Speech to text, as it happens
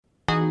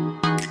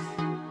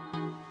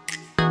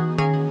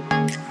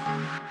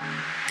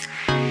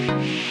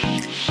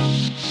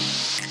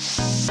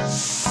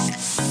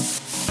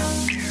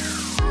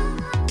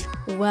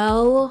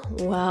Well,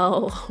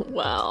 well,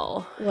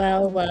 well.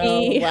 Well, well,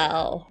 We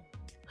well.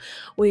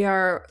 we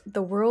are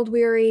the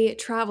world-weary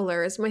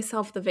travelers,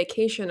 myself the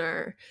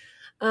vacationer.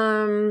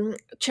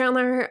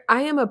 Chandler,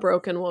 I am a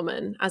broken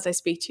woman as I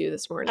speak to you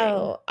this morning.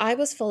 Oh, I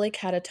was fully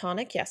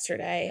catatonic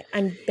yesterday.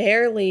 I'm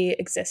barely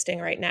existing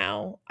right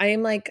now.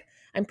 I'm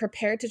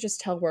prepared to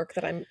just tell work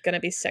that I'm going to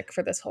be sick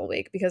for this whole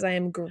week because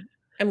I'm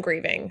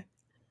grieving.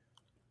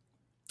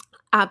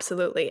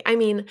 Absolutely. I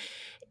mean,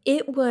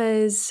 it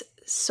was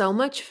so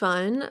much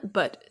fun,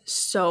 but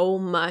so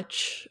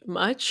much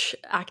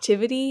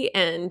activity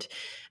and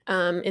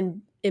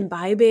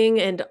imbibing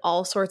and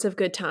all sorts of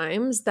good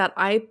times that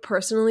I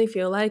personally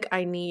feel like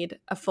I need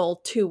a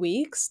full 2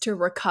 weeks to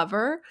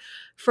recover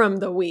from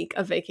the week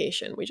of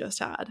vacation we just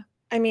had.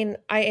 I mean,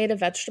 I ate a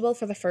vegetable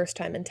for the first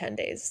time in 10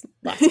 days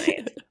last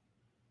night.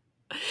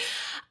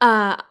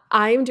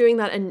 I'm doing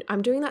that, and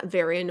I'm doing that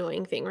very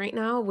annoying thing right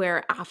now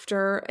where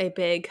after a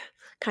big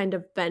kind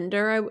of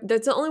bender,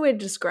 that's the only way to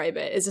describe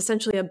it, is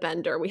essentially a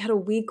bender. We had a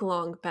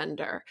week-long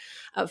bender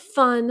of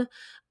fun,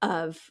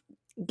 of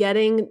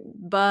getting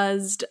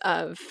buzzed,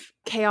 of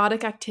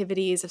chaotic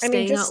activities, of I mean,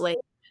 staying out just late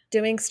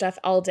doing stuff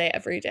all day,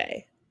 every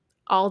day.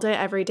 all day,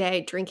 every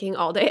day, drinking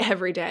all day,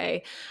 every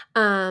day.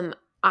 Um,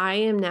 I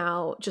am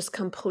now just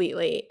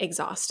completely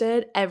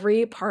exhausted.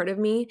 Every part of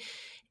me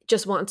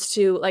just wants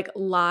to like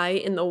lie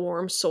in the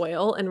warm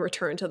soil and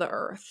return to the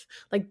earth.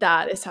 Like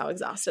that is how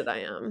exhausted I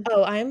am.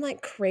 Oh, I'm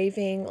like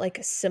craving like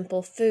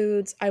simple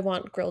foods. I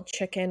want grilled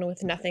chicken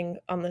with nothing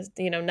on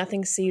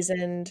nothing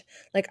seasoned.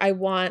 Like I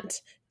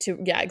want to,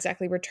 yeah,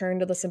 exactly, return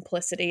to the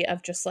simplicity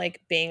of just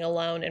like being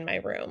alone in my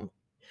room.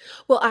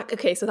 Well,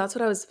 okay, so that's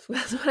what I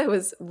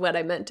was what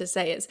I meant to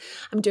say is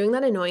I'm doing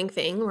that annoying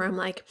thing where I'm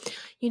like,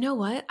 "You know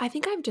what? I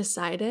think I've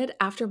decided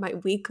after my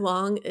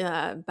week-long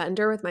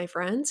bender with my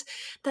friends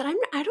that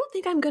I don't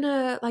think I'm going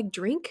to like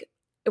drink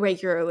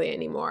regularly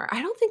anymore.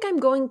 I don't think I'm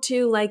going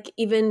to like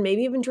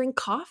maybe even drink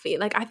coffee.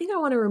 Like I think I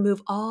want to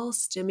remove all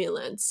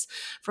stimulants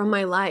from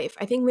my life.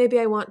 I think maybe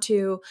I want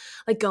to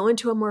like go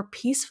into a more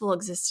peaceful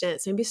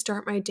existence, maybe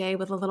start my day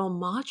with a little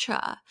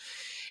matcha,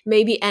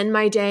 maybe end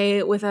my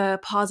day with a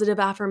positive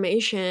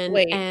affirmation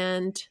Wait,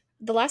 and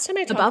the last time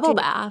I a talked to bubble you,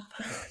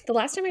 bath. the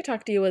last time I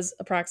talked to you was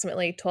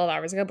approximately 12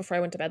 hours ago before I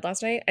went to bed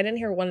last night. I didn't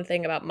hear one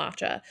thing about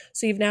matcha.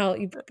 So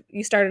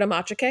you started a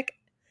matcha kick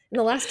in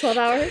the last 12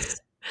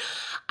 hours?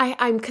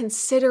 I'm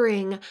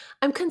considering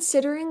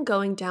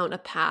going down a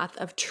path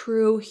of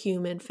true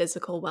human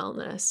physical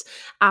wellness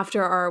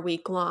after our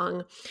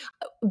week-long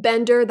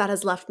bender that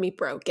has left me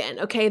broken.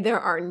 Okay,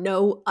 there's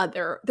no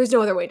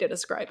other way to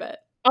describe it.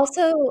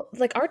 Also,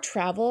 like our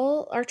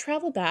travel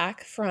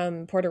back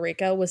from Puerto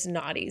Rico was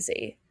not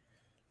easy.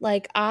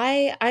 Like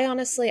I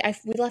honestly,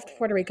 we left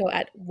Puerto Rico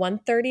at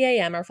 1:30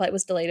 a.m. Our flight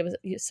was delayed. It was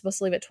supposed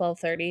to leave at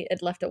 12:30.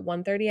 It left at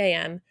 1:30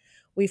 a.m.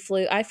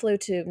 I flew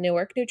to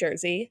Newark, New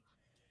Jersey,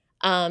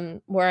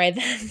 where I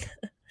then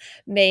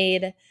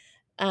made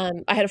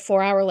I had a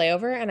 4-hour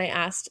layover, and I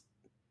asked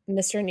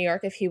Mr. New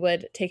York if he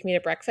would take me to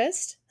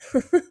breakfast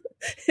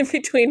in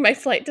between my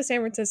flight to San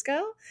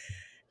Francisco.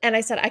 And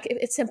I said,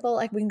 it's simple.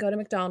 Like, we can go to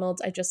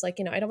McDonald's. I just, like,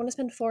 I don't want to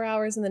spend 4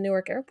 hours in the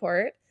Newark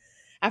airport.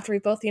 After we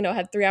both,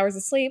 had 3 hours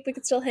of sleep, we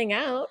could still hang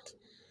out.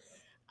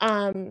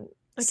 I can't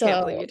believe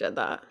So you did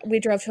that. we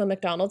drove to a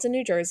McDonald's in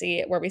New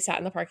Jersey where we sat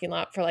in the parking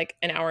lot for like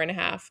an hour and a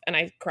half, and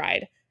I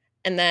cried.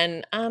 And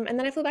then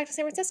I flew back to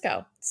San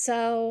Francisco.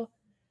 So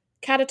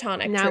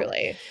catatonic, Now,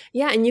 truly.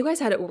 yeah, and you guys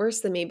had it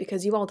worse than me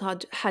because you all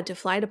had to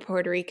fly to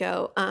Puerto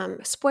Rico.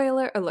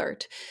 Spoiler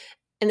alert.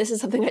 And this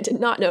is something I did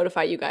not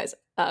notify you guys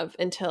of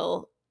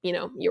until,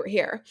 you were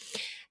here.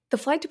 The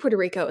flight to Puerto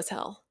Rico is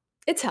hell.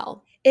 It's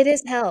hell. It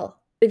is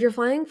hell. If you're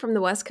flying from the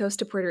West Coast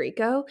to Puerto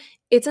Rico,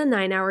 it's a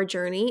 9-hour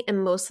journey,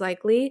 and most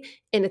likely,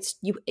 and it's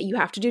you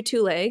have to do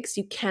two legs.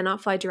 You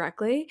cannot fly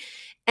directly,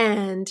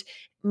 and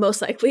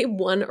most likely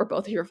one or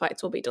both of your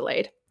flights will be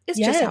delayed. It's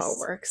just how it Yes.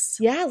 works.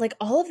 Yeah, like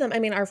all of them. I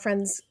mean, our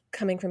friends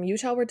coming from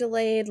Utah were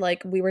delayed,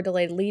 like we were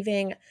delayed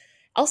leaving.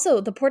 Also,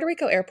 the Puerto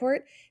Rico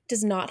airport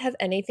does not have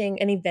any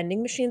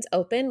vending machines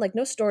open. Like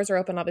no stores are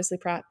open obviously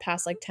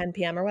past like 10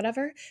 p.m. or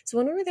whatever. So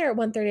when we were there at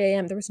 1:30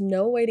 a.m., there was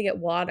no way to get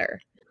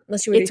water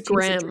unless you were It's to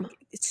use a grim. drink.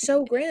 It's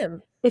so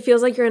grim. It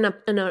feels like you're in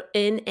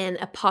an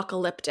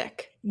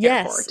apocalyptic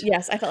Yes, airport.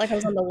 yes. I felt like I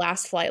was on the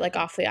last flight, like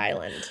off the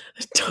island.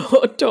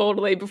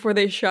 Totally, before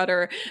they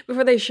shutter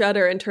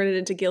and turn it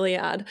into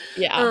Gilead.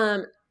 Yeah.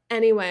 Um,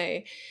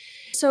 anyway,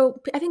 so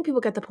I think people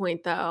get the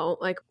point though.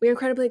 Like we're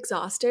incredibly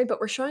exhausted, but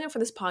we're showing up for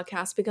this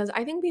podcast because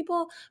I think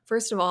people,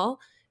 first of all,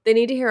 they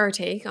need to hear our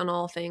take on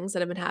all things that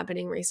have been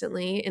happening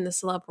recently in the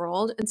celeb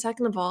world. And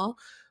second of all,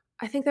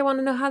 I think they want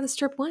to know how this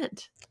trip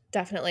went.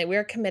 Definitely.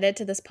 We're committed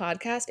to this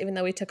podcast, even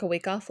though we took a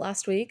week off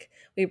last week.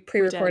 We We did.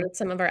 pre-recorded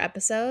some of our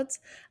episodes,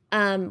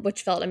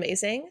 which felt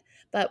amazing.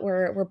 But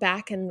we're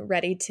back and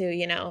ready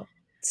to,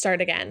 start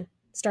again,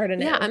 start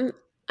Yeah, anew.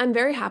 I'm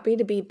very happy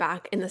to be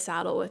back in the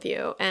saddle with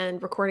you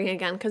and recording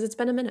again because it's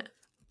been a minute.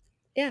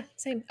 Yeah,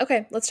 same.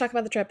 Okay, let's talk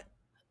about the trip.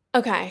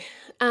 Okay.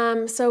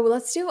 So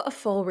let's do a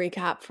full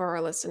recap for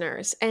our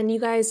listeners. And you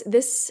guys,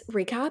 this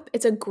recap,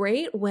 it's a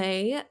great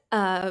way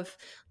of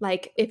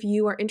like if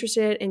you are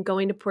interested in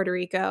going to Puerto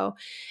Rico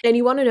and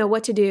you want to know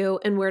what to do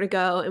and where to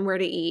go and where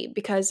to eat,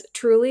 because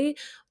truly,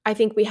 I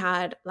think we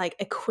had like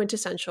a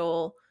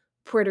quintessential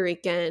Puerto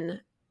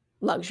Rican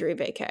luxury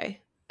vacay.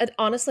 And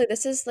honestly,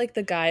 this is like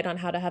the guide on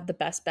how to have the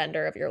best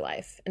bender of your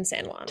life in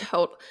San Juan.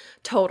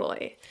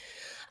 Totally.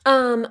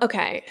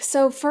 Okay.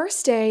 So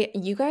first day,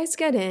 you guys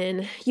get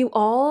in. You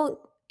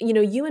all,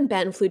 you and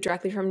Ben flew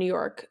directly from New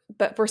York,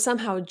 but were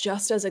somehow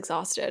just as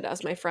exhausted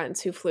as my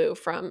friends who flew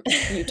from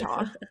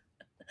Utah.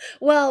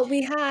 Well,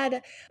 we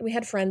had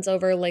friends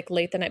over like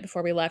late the night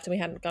before we left and we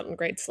hadn't gotten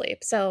great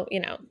sleep. So,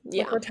 look,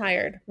 Yeah. we're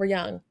tired. We're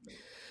young.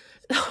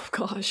 Oh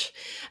gosh.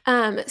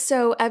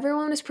 So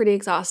everyone was pretty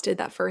exhausted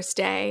that first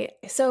day.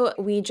 So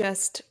we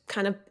just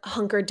kind of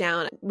hunkered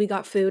down. We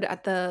got food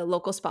at the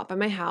local spot by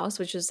my house,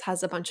 which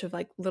has a bunch of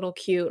like little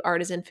cute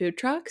artisan food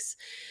trucks.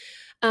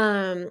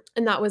 And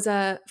that was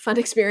a fun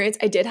experience.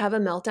 I did have a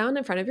meltdown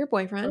in front of your Oh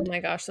boyfriend. my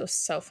gosh, that was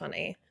so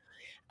funny.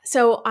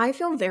 So I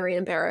feel very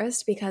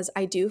embarrassed because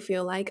I do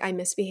feel like I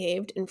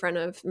misbehaved in front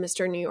of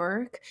Mr. New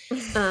York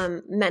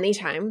many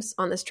times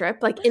on this trip,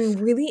 like in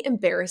really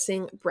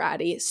embarrassing,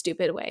 bratty,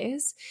 stupid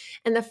ways.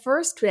 And the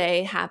first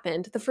day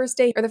happened, the first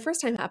day, or the first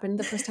time happened,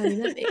 the first time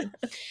you met me.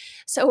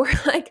 So we're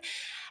like,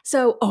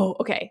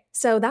 okay.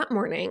 So that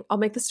morning, I'll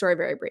make the story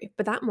very brief,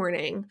 but that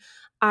morning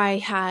I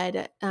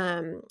had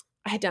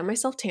done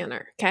myself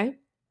tanner, okay?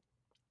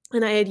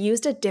 And I had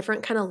used a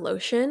different kind of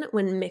lotion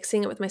when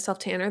mixing it with my self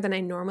tanner than I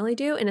normally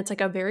do. And it's like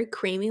a very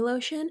creamy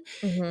lotion.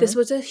 Hmm. This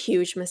was a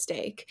huge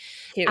mistake.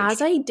 As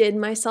Huge. I did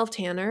my self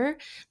tanner,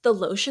 the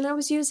lotion I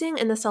was using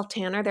and the self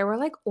tanner, they were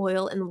like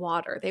oil and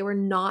water. They were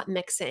not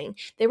mixing.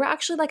 They were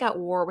actually like at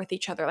war with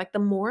each other. Like the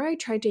more I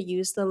tried to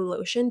use the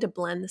lotion to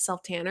blend the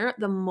self tanner,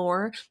 the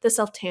more the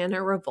self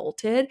tanner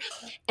revolted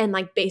and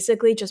like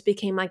basically just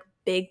became like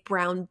big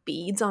brown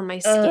beads on my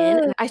skin.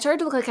 Ugh. And I started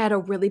to look like I had a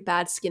really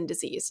bad skin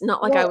disease,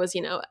 not like I Well, was,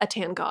 a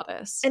tan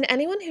goddess. and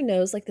anyone who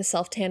knows like the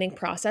self-tanning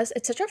process,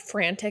 it's such a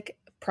frantic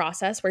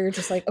process where you're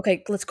just like,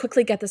 okay, let's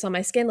quickly get this on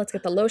my skin. Let's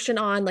get the lotion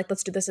on. Like,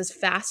 let's do this as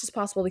fast as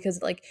possible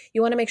because like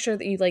you want to make sure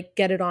that you like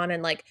get it on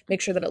and like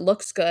make sure that it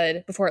looks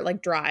good before it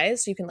like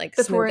dries so you can like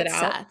Before smooth it it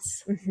out.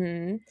 sets.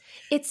 Hmm.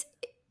 It's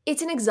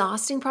it's an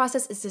exhausting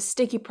process. It's a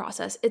sticky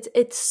process. It's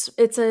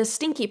a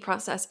stinky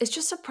process. It's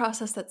just a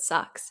process that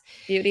sucks.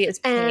 Beauty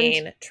is And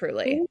pain,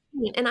 truly.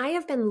 I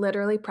have been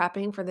literally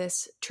prepping for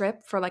this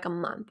trip for like a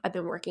month. I've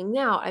been working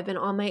now. I've been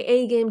on my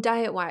A game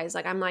diet wise.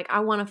 Like I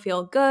want to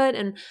feel good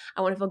and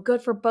I want to feel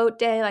good for boat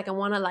day. Like I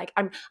want to like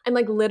I'm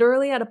like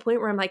literally at a point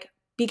where I'm like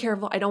be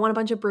careful. I don't want a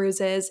bunch of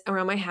bruises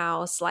around my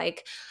house.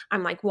 Like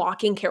I'm like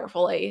walking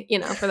carefully,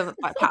 for the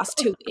past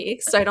 2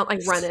 weeks so I don't like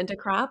run into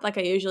crap like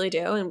I usually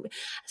do and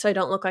so I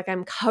don't look like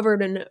I'm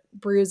covered in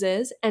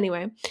bruises.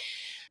 Anyway,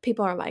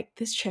 people are like,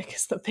 this chick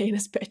is the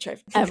vainest bitch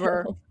I've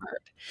ever heard.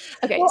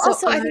 Okay, Well, so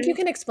also, I think you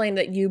can explain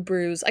that you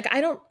bruise. Like,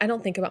 I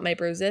don't think about my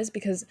bruises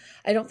because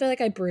I don't feel like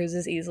I bruise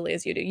as easily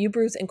as you do. You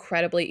bruise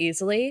incredibly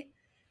easily,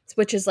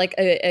 which is like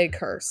a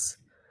curse.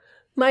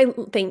 my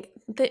thing.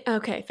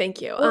 Okay,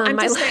 thank you. Well, I'm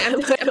My just saying,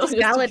 I'm just just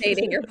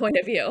validating your point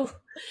of view.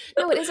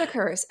 no, it is a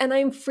curse, and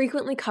I'm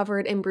frequently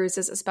covered in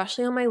bruises,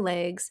 especially on my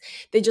legs.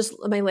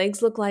 My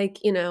legs look like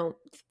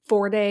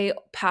 4-day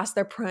past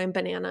their prime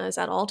bananas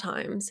at all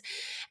times.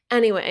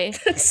 Anyway,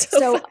 That's so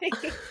so funny.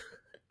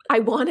 I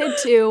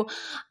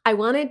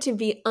wanted to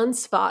be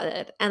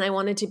unspotted and I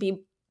wanted to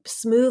be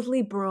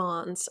smoothly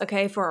bronzed,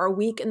 okay, for our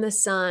week in the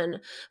sun,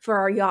 for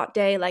our yacht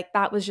day. Like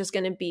that was just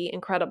going to be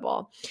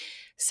incredible.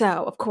 So,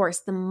 of course,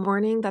 the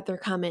morning that they're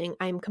coming,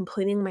 I'm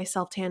completing my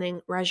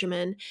self-tanning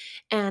regimen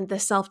and the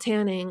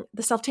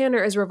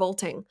self-tanner is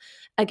revolting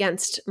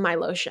against my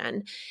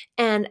lotion.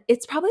 And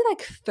it's probably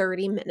like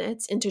 30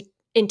 minutes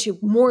into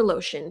more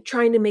lotion,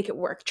 trying to make it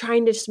work,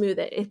 trying to smooth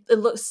it. It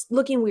looks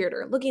looking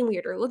weirder, looking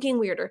weirder, looking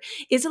weirder.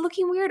 Is it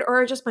looking weird or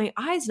are just my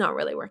eyes not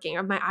really working?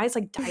 Are my eyes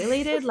like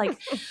dilated? Like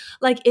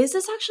is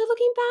this actually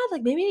looking bad?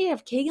 Like maybe I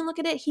have Kagan look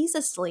at it. He's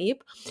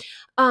asleep.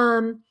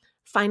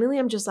 Finally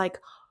I'm just like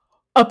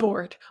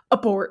abort,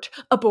 abort,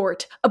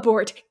 abort,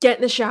 abort, get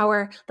in the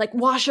shower, like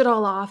wash it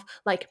all off,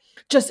 like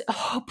just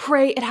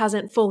pray it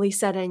hasn't fully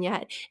set in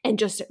yet and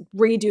just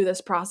redo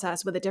this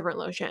process with a different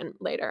lotion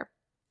later.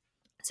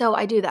 So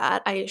I do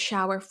that. I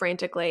shower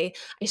frantically.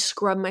 I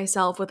scrub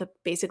myself with a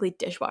basically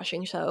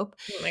dishwashing soap.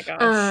 Oh my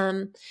gosh.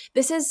 Um,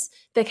 this is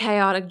the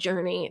chaotic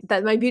journey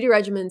that my beauty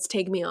regimens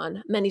take me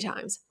on many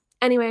times.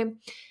 Anyway,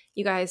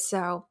 you guys,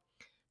 so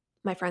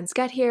my friends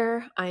get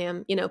here. I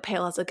am,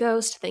 pale as a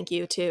ghost. Thank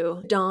you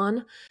to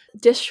Dawn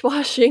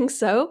dishwashing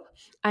soap.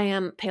 I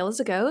am pale as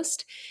a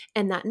ghost.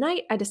 And that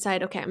night I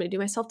decide, okay, I'm going to do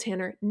my self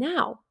tanner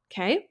now.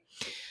 Okay.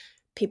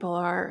 People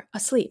are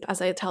asleep as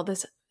I tell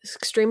this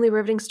extremely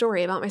riveting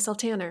story about my self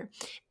tanner.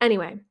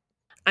 Anyway,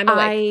 I'm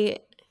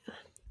awake.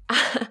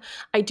 I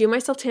I do my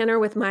self tanner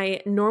with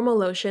my normal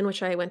lotion,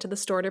 which I went to the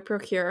store to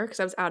procure because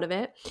I was out of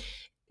it.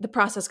 The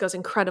process goes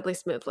incredibly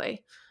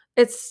smoothly.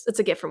 It's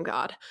a gift from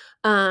God.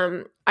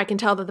 I can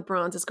tell that the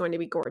bronze is going to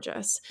be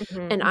gorgeous,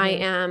 Mhm, and I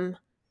mhm. am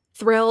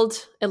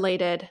thrilled,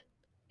 elated,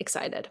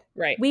 excited.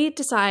 Right. We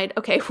decide,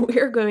 okay,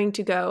 we're going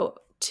to go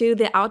to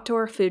the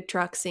outdoor food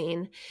truck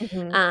scene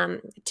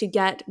Mhm. to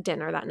get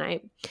dinner that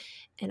night,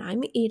 and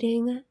I'm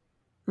eating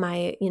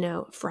my,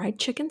 fried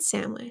chicken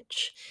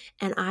sandwich,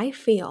 and I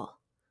feel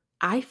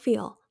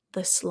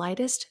the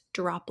slightest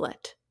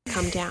droplet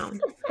come down,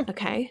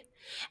 okay?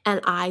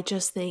 And I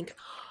just think,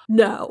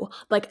 no,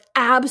 like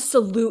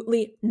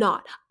absolutely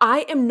not.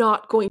 I am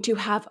not going to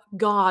have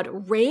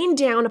God rain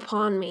down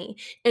upon me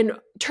and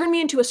turn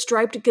me into a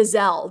striped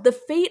gazelle, the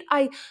fate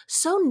I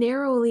so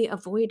narrowly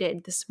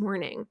avoided this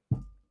morning.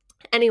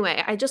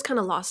 Anyway, I just kind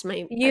of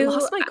I You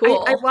lost my I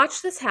cool.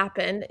 watched this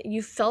happen.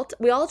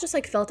 We all just,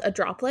 like, felt a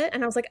droplet,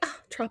 and I was like, "Oh,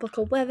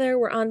 tropical weather,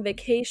 we're on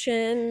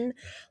vacation."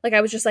 Like,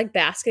 I was just, like,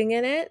 basking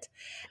in it,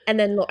 and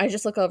then I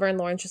just look over and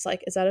Lauren's just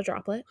like, "Is that a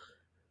droplet?"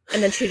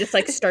 And then she just,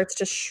 like, starts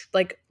to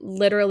like,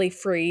 literally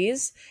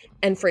freeze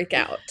and freak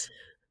out.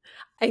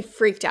 I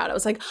freaked out. I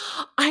was like,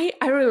 I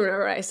don't even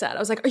remember what I said. I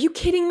was like, are you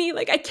kidding me?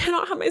 Like, I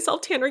cannot have my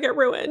self tanner get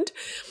ruined.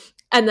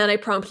 And then I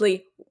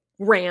promptly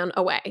ran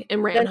away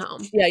and ran Then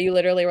home. yeah, you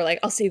literally were like,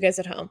 "I'll see you guys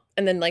at home,"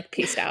 and then, like,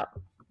 peaced out.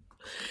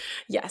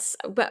 Yes,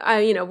 but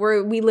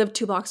we live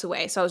 2 blocks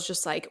away, so I was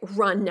just like,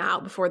 run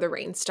now before the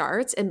rain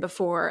starts and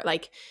before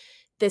like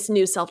this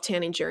new self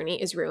tanning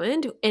journey is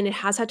ruined, and it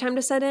has had time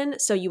to set in,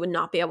 so you would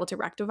not be able to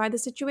rectify the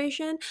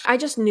situation. I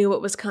just knew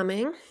what was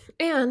coming,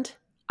 and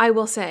I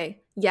will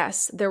say,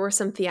 yes, there were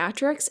some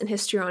theatrics and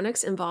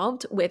histrionics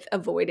involved with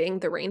avoiding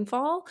the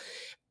rainfall,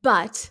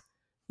 but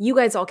you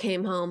guys all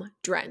came home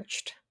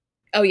drenched.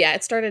 Oh, yeah,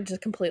 it started to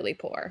completely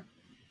pour.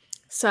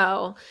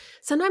 So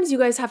sometimes you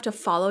guys have to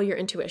follow your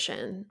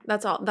intuition.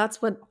 That's all.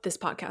 That's what this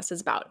podcast is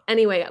about.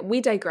 Anyway,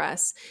 we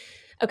digress.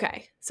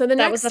 Okay. So the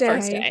That was next the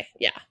first day, day,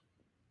 yeah.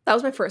 that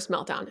was my first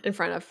meltdown in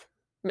front of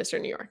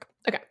Mr. New York.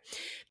 Okay.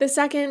 The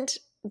second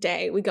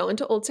day, we go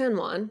into Old San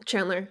Juan.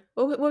 Chandler,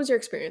 what was your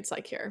experience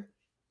like here?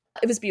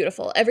 It was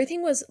beautiful.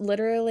 Everything was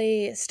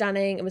literally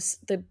stunning. It was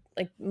the,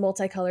 like,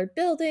 multicolored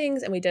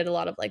buildings, and we did a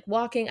lot of, like,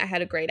 walking. I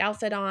had a great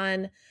outfit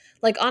on.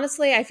 Like,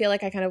 honestly, I feel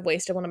like I kind of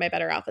wasted one of my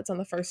better outfits on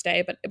the first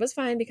day, but it was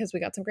fine because we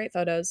got some great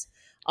photos.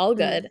 All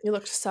good. You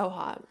looked so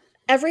hot.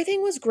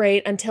 Everything was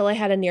great until I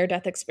had a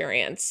near-death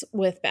experience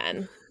with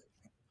Ben.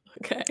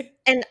 Okay.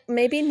 And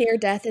maybe near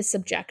death is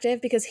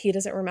subjective because he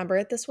doesn't remember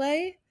it this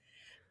way.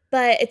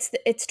 But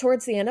it's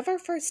towards the end of our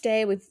first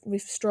day.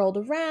 We've strolled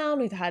around,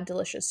 we've had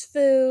delicious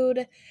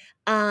food,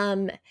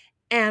 um,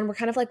 and we're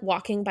kind of, like,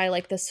 walking by,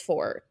 like, this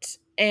fort.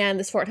 And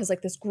this fort has,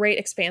 like, this great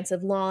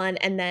expansive lawn,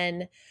 and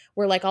then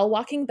we're, like, all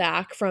walking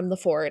back from the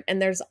fort, and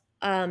there's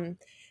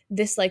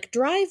this, like,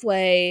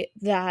 driveway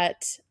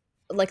that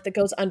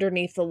goes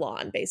underneath the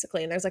lawn,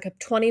 basically. And there's, like, a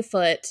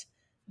 20-foot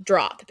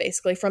drop,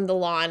 basically, from the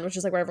lawn, which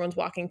is, like, where everyone's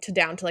walking, to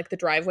down to, like, the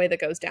driveway that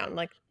goes down,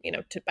 like,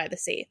 to by the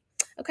sea.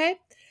 Okay?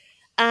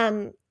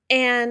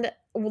 And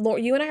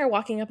you and I are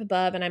walking up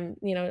above, and I'm,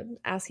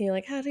 asking you,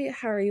 like,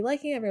 how are you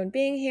liking everyone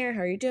being here? How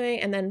are you doing?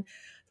 And then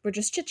we're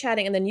just chit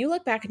chatting, and then you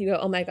look back and you go,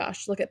 "Oh my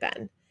gosh, look at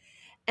Ben!"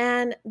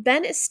 And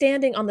Ben is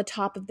standing on the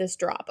top of this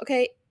drop.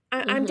 Okay,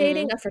 I'm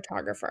dating Mm-hmm. a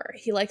photographer.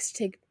 He likes to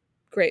take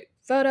great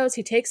photos.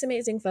 He takes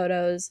amazing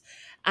photos.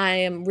 I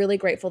am really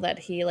grateful that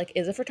he, like,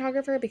 is a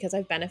photographer because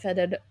I've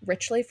benefited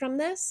richly from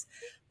this.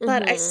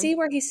 But I Mm-hmm. see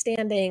where he's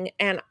standing,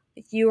 and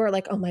you are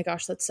like, "Oh my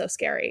gosh, that's so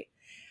scary."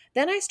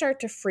 Then I start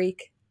to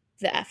freak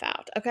the F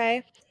out,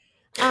 okay?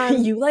 Um,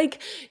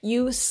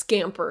 You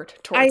scampered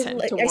towards him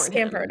to I warn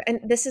scampered, him.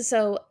 and this is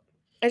so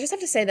I just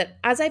have to say that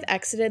as I've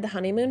exited the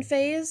honeymoon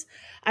phase,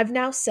 I've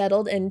now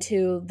settled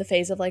into the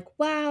phase of, like,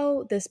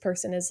 "Wow, this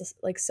person is,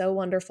 like, so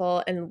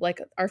wonderful, and, like,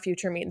 our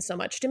future means so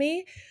much to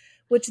me,"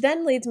 which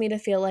then leads me to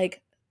feel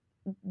like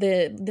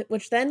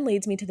which then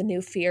leads me to the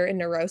new fear and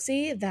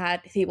neurosis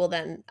that he will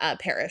then,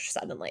 perish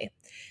suddenly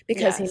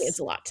because he means Yes.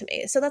 a lot to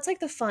me. So that's,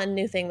 like, the fun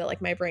new thing that,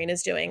 like, my brain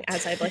is doing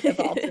as I've, like,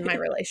 evolved in my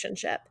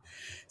relationship.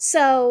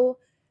 So,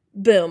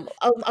 boom,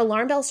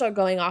 alarm bells start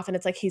going off, and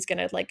it's like he's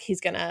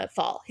gonna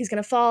fall. He's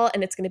gonna fall,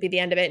 and it's gonna be the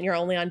end of it, and you're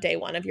only on day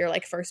 1 of your,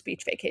 like, first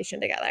beach vacation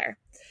together.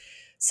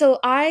 So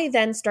I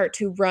then start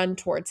to run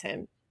towards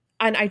him,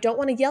 and I don't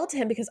wanna yell to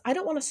him because I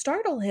don't wanna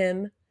startle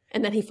him,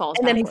 And then he falls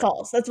and then he backward.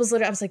 falls. That was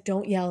literally I was like,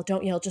 don't yell,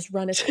 just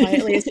run as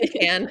quietly as you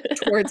can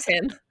towards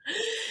him."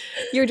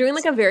 You're doing,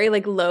 like, a very,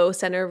 like, low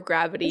center of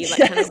gravity, like,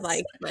 kind of Yes.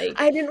 like like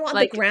I didn't want the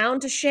like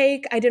ground to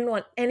shake. I didn't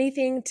want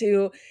anything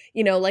to,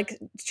 like,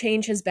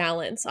 change his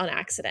balance on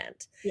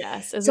accident.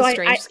 yes, as a So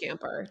strange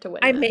scamper to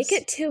I make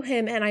witness. it to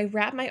him, and I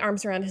wrap my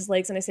arms around his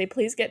legs, and I say,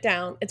 "Please get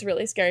down. It's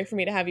really scary for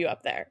me to have you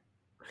up there."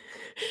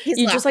 He's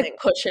You just, like, laughing.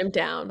 push him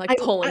down, like, I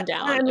pull I him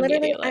down I'm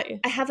literally immediately.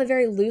 I have a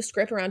very loose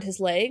grip around his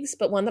legs,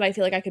 but one that I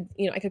feel like I could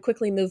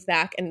quickly move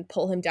back and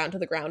pull him down to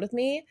the ground with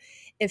me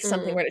if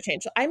something Mm. were to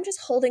change. So I'm just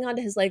holding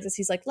onto his legs as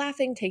he's, like,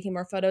 laughing, taking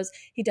more photos.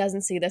 He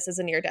doesn't see this as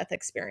a near death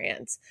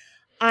experience.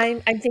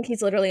 I think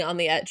he's literally on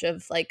the edge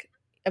of, like,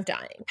 of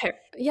dying.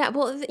 Yeah,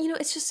 well,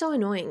 it's just so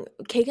annoying.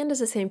 Kagan does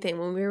the same thing.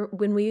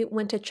 When we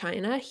went to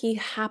China, he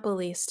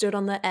happily stood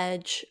on the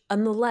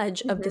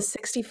ledge of the Mhm.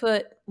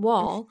 60-foot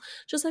wall,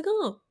 just like,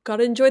 "Oh,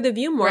 gotta enjoy the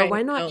view more. Right,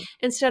 Why not, no.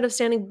 instead of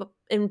standing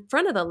in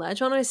front of the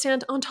ledge, why don't I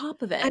stand on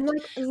top of I'm it?"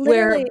 like,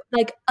 Where, literally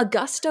like, a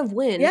gust of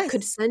wind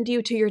could yes. send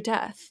you to your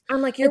death.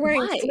 I'm like, "You're Like,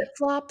 wearing why?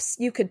 flip-flops,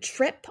 you could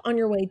trip on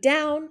your way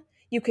down,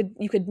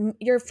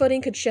 your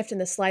footing could shift in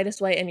the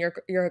slightest way, and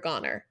you're a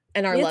goner,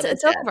 and our love is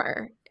It's dead."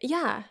 over.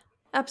 Yeah,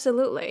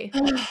 absolutely.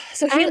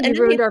 So he And and you've then he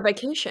ruined our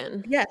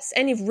vacation. yes,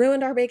 and you've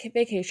ruined our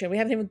vacation. We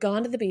haven't even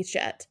gone to the beach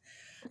yet.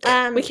 We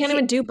can't He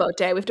even do boat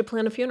day. We have to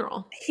plan a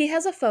funeral. he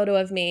has a photo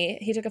of me.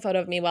 He took a photo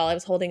of me while I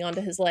was holding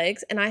onto his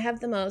legs, and I have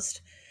the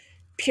most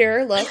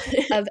pure look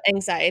of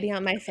anxiety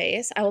on my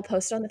face. I will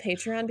post it on the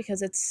Patreon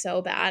because it's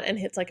so bad, and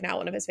it's, like, now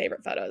one of his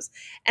favorite photos.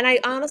 And I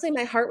honestly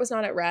my heart was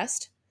not at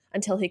rest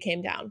until he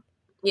came down.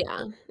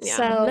 Yeah, yeah.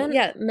 So, Men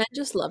yeah, men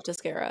just love to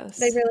scare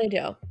they us. really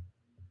do.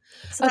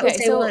 So that was Okay,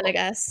 day so 1, I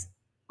guess.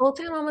 Old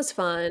Town Mall was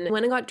fun.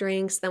 Went and got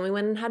drinks, then we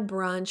went and had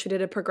brunch. We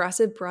did a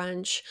progressive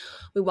brunch.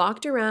 We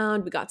walked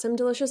around, we got some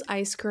delicious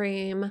ice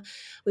cream.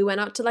 We went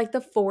out to, like,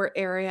 the fort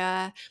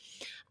area.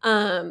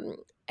 Um,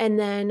 and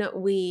then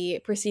we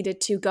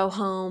proceeded to go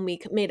home. We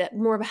made it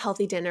more of a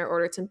healthy dinner,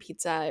 ordered some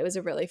pizza. It was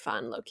a really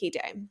fun, low-key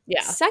day.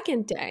 Yeah.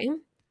 Second day,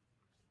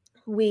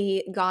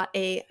 we got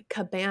a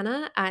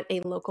cabana at a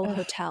local Ugh.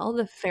 hotel,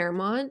 the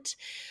Fairmont.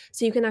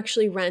 So you can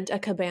actually rent a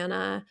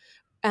cabana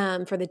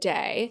for the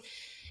day.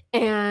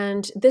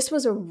 And this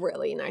was a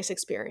really nice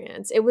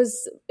experience. It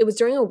was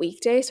during a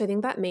weekday, so I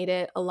think that made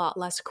it a lot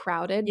less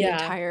crowded, Yeah.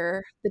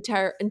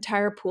 the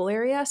entire pool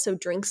area. So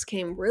drinks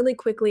came really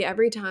quickly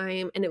every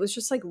time, and it was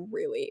just like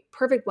really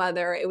perfect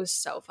weather. It was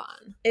so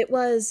fun. It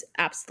was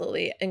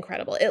absolutely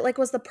incredible. It, like,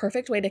 was the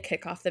perfect way to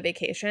kick off the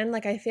vacation.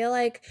 Like, I feel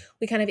like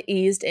we kind of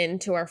eased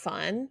into our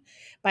fun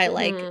by,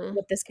 like, Hmm.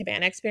 with this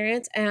cabana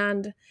experience,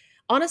 and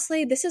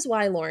honestly, this is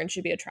why Lauren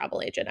should be a travel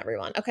agent,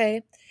 everyone,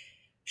 okay?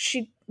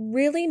 She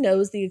really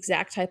knows the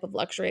exact type of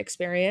luxury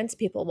experience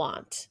people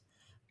want.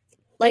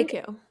 Thank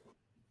Like, you.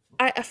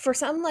 I for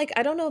some, like,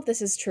 I don't know if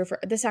this is true for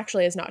this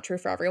actually is not true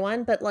for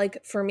everyone, but,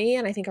 like, for me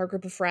and I think our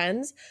group of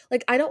friends,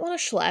 like, I don't wanna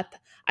schlep,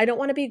 I don't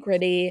wanna be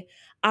gritty,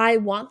 I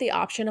want the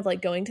option of,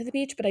 like, going to the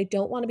beach, but I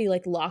don't wanna be,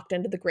 like, locked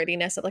into the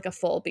grittiness of, like, a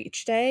full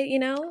beach day, you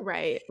know?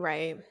 Right,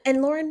 right.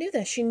 And Lauren knew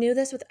this. She knew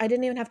this with I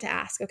didn't even have to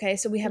ask, okay?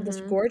 So we have this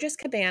Hmm. gorgeous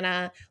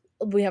cabana.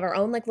 We have our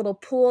own, like, little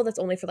pool that's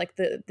only for, like,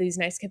 these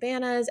nice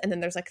cabanas, and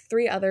then there's, like,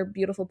 3 other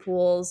beautiful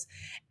pools,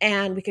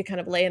 and we could kind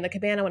of lay in the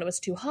cabana when it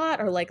was too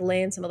hot or, like,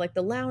 lay in some of, like,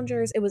 the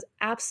loungers. It was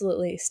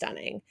absolutely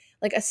stunning.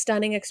 Like, a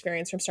stunning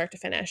experience from start to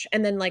finish,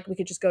 and then, like, we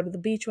could just go to the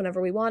beach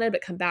whenever we wanted,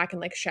 but come back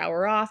and, like,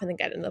 shower off and then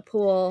get in the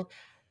pool.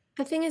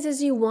 The thing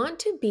is you want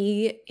to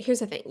be here's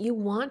the thing, you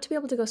want to be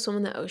able to go swim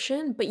in the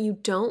ocean, but you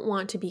don't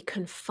want to be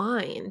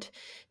confined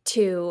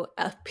to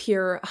a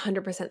pure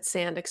 100%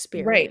 sand Right,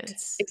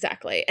 experience.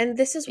 exactly, and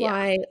this is Yeah.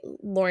 why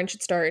Lauren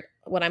should start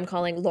what I'm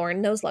calling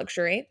Lauren Knows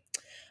Luxury,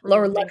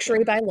 or Thank you.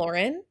 Luxury by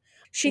Lauren.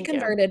 She Thank you.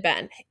 converted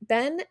Ben.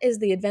 Ben is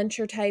the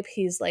adventure type,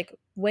 he's, like,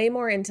 way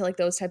more into, like,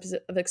 those types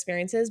of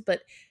experiences,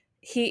 but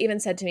he even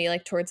said to me,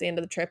 like, towards the end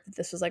of the trip that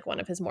this was, like, one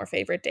of his more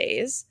favorite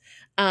days,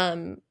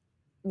 um,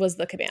 was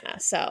the cabana,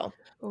 so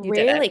you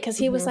did it. Really? Because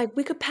he was Mhm. like,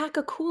 "We could pack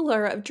a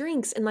cooler of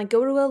drinks and, like,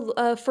 go to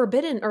a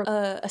forbidden or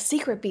a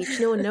secret beach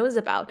no one knows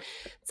about."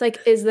 It's like,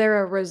 is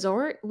there a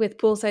resort with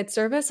poolside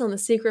service on the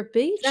secret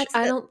beach? That's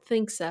I the don't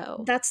think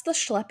so. That's the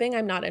schlepping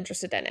I'm not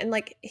interested in, and,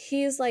 like,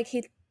 he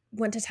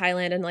went to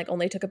Thailand and, like,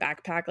 only took a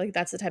backpack, like,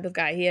 that's the type of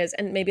guy he is,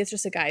 and maybe it's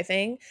just a guy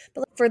thing,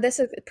 but, like, for this,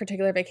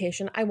 particular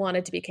vacation, I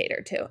wanted to be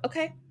catered to,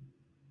 okay?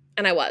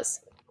 And I was.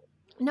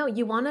 No,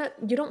 you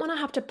don't wanna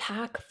have to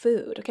pack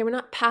food, okay? We're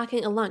not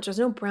packing a lunch, there's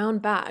no brown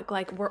bag,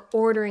 like, we're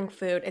ordering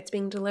food, it's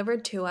being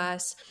delivered to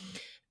us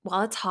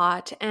while it's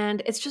hot,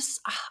 and it's just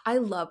I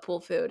love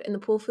pool food, and the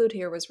pool food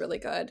here was really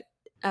good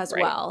as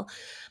Right. well.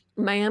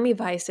 Miami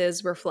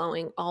Vices were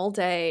flowing all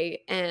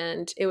day,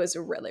 and it was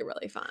really,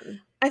 really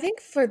fun. I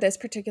think for this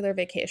particular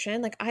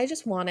vacation, like, I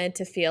just wanted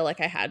to feel like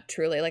I had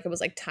truly like, it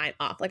was, like, time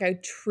off, like, I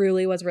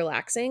truly was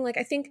relaxing, like,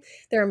 I think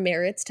there are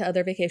merits to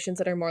other vacations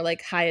that are more,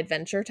 like, high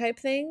adventure type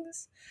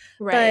things,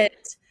 Right.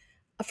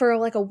 but for,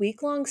 like, a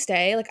week-long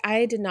stay, like,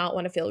 I did not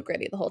wanna feel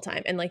gritty the whole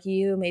time, and, like,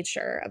 you made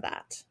sure of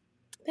that.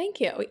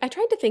 Thank you. I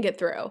tried to think it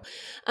through.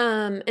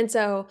 And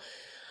so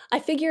I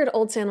figured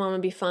Old San Juan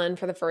would be fun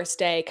for the first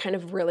day, kind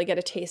of really get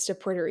a taste of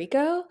Puerto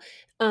Rico.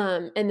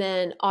 And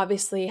then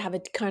obviously have a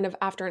kind of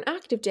after an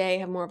active day,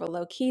 have more of a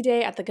low key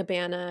day at the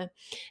cabana.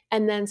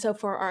 And then so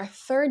for our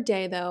third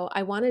day, though,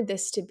 I wanted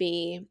this to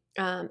be,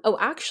 oh,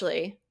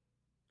 actually,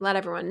 let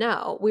everyone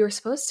know we were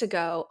supposed to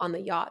go on the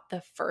yacht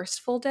the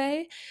first full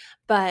day,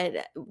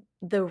 but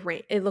the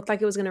rain it looked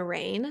like it was going to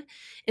rain,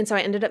 and so I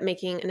ended up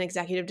making an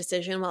executive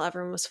decision while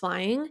everyone was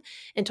flying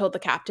and told the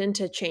captain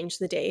to change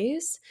the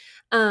days.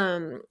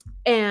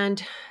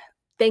 And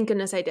thank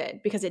goodness I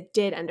did, because it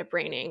did end up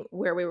raining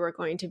where we were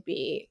going to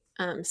be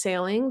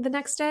sailing the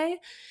next day.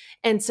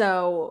 And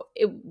so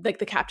like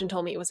the captain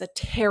told me it was a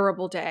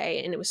terrible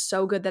day and it was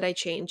so good that I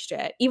changed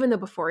it. Even though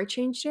before I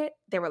changed it,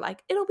 they were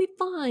like, it'll be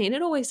fine.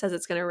 It always says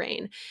it's going to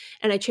rain.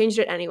 And I changed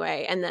it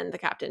anyway. And then the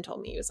captain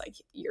told me, he was like,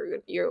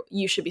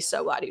 you should be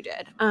so glad you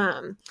did.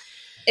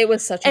 It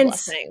was such a And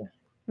blessing.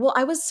 well,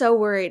 I was so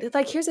worried.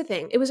 Like, here's the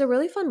thing. It was a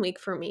really fun week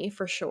for me,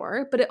 for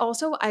sure. But it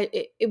also,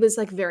 it was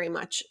like very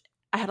much,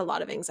 I had a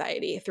lot of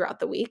anxiety throughout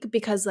the week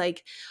because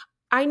like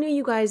I knew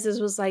you guys this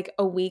was like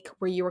a week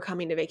where you were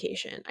coming to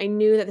vacation. I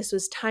knew that this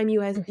was time you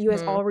guys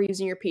Mhm. all were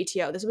using your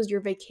PTO. This was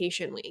your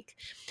vacation week.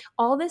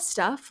 All this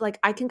stuff like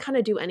I can kind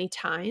of do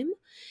anytime.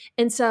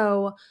 And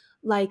so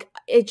like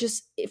it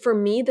just for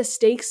me the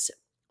stakes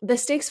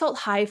felt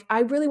high. I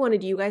really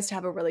wanted you guys to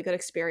have a really good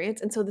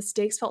experience and so the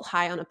stakes felt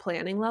high on a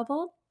planning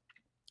level.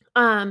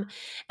 Um,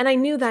 and I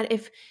knew that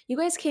if you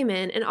guys came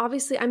in, and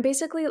obviously I'm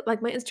basically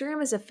like my Instagram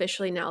is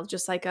officially now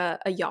just like a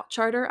yacht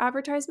charter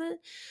advertisement.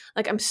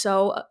 Like I'm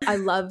so I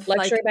love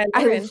Luxury like by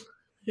I Lauren.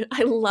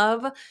 I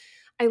love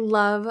I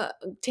love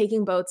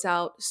taking boats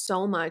out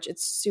so much.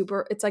 It's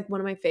like one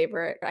of my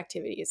favorite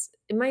activities.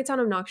 It might sound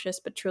obnoxious,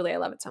 but truly I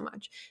love it so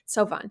much. It's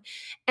so fun.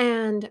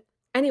 And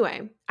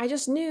anyway, I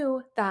just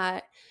knew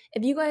that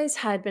if you guys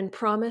had been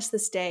promised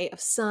this day of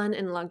sun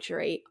and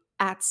luxury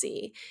at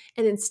sea,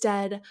 and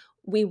instead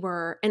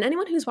and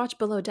anyone who's watched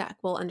Below Deck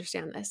will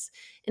understand this,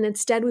 and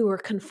instead we were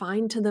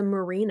confined to the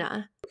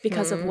marina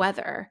because of Mhm.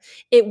 weather,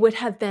 it would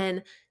have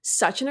been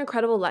such an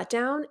incredible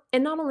letdown.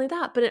 And not only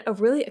that, but a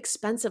really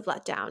expensive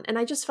letdown. And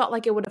I just felt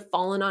like it would have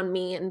fallen on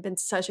me and been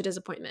such a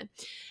disappointment.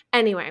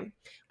 Anyway, we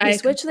I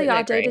switched the completely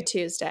yacht day to agree.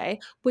 Tuesday,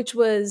 which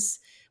was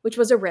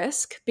a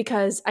risk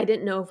because I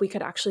didn't know if we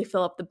could actually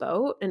fill up the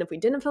boat. And if we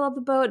didn't fill up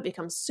the boat, it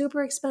becomes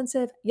super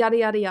expensive, yada,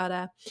 yada,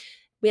 yada.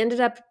 We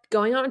ended up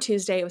going out on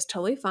Tuesday. It was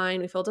totally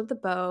fine. We filled up the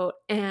boat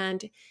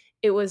and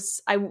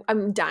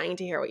I'm dying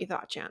to hear what you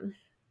thought, Jen.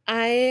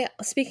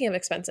 Speaking of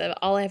expensive,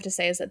 all I have to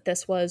say is that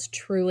this was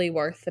truly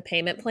worth the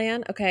payment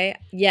plan. Okay.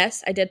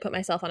 Yes, I did put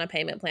myself on a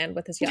payment plan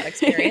with this yacht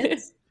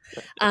experience.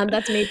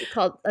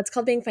 That's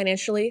called being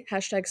financially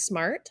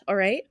 #smart. All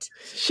right.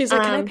 She's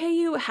like, "Can I Um, pay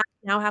you half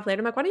now, half later?"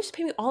 I'm like, "Why don't you just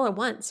pay me all at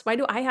once? Why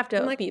do I have I'm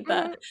to like, be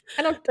the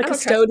I don't, the I don't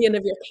trust, custodian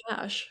of your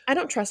cash?" I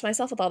don't trust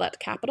myself with all that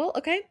capital.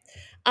 Okay.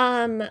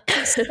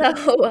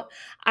 So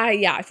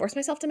I forced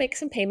myself to make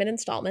some payment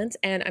installments,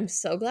 and I'm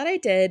so glad I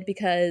did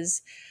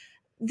because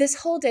this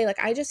whole day, like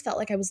I just felt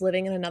like I was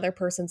living in another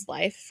person's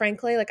life.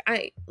 Frankly,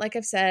 like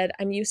I've said,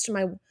 I'm used to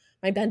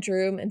my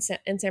bedroom in San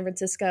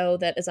Francisco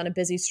that is on a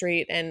busy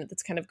street and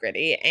it's kind of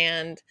gritty,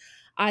 and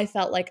I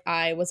felt like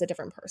I was a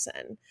different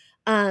person.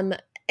 Um,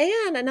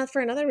 and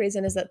another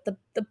reason is that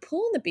the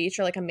pool and the beach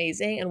are like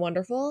amazing and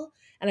wonderful,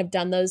 and I've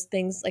done those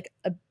things like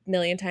a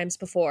million times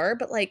before.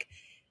 But like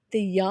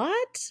the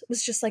yacht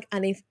was just like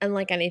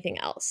unlike anything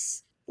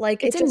else.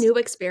 Like It's a new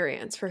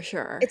experience for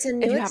sure, it's a if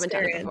new you haven't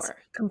done it experience before.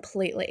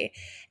 completely.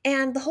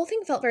 And the whole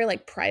thing felt very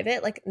like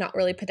private, like not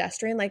really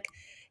pedestrian. Like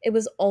it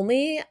was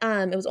only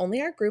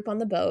our group on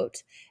the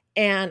boat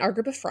and our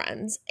group of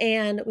friends.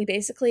 And we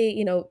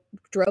basically,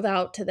 drove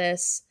out to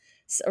this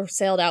or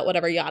sailed out,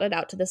 whatever, yachted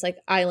out to this like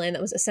island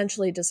that was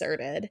essentially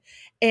deserted.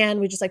 And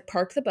we just like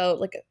parked the boat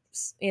like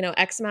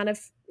X amount of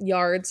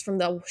yards from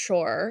the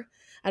shore.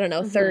 I don't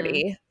know, Mhm.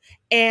 30.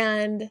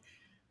 And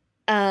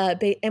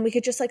and we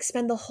could just like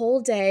spend the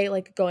whole day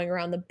like going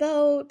around the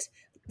boat,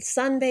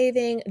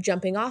 sunbathing,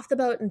 jumping off the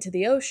boat into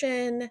the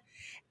ocean,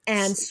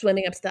 and S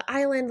swimming up to the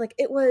island. Like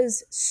it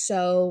was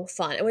so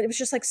fun. It was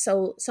just like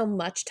so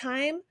much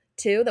time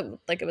too that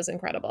like it was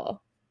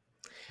incredible.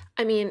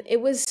 I mean,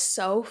 it was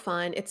so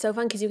fun. It's so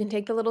fun because you can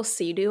take the little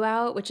Sea-Doo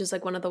out, which is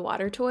like one of the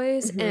water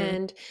toys, Hmm.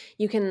 and it's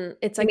You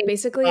like mean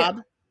basically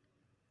Bob?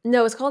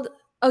 no, it's called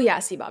oh yeah,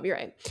 Sea Bob, you're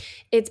right.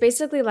 It's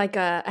basically like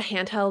a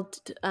handheld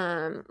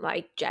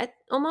like jet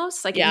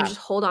almost. Like you Yeah. just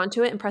hold on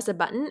to it and press a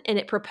button and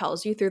it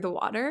propels you through the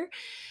water.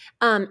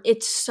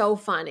 It's so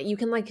fun. You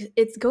can like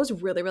it goes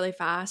really, really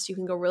fast. You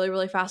can go really,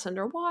 really fast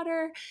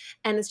underwater.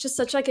 And it's just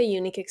such like a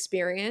unique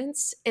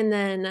experience. And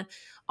then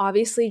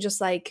obviously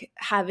just like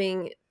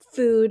having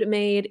food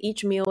made,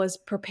 each meal is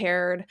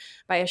prepared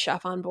by a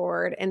chef on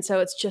board. And so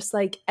it's just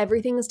like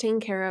everything is taken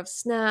care of,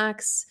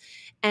 snacks,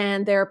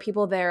 and there are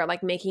people there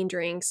like making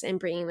drinks and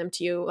bringing them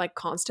to you like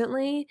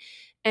constantly.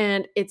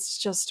 And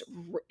it's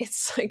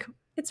like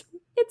it's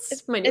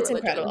my new It's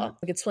religion. incredible.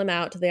 We could swim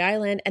out to the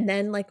island and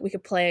then like we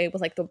could play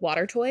with like the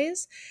water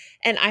toys.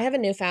 And I have a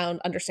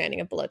newfound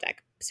understanding of below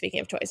deck, speaking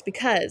of toys,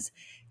 because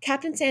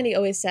Captain Sandy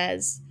always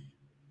says,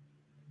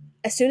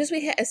 as soon as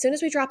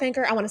we drop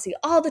anchor, I want to see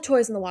all the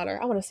toys in the water.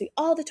 I want to see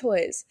all the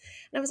toys.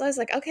 And I was always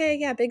like, okay,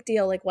 yeah, big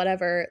deal, like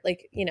whatever.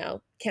 Like,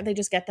 can't they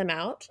just get them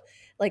out?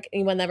 Like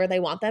whenever they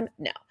want them?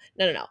 No.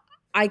 No, no, no.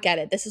 I get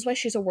it. This is why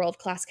she's a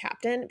world-class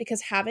captain,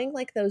 because having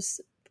like those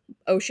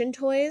ocean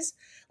toys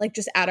like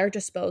just at our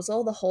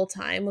disposal the whole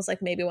time was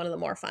like maybe one of the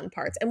more fun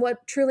parts and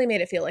what truly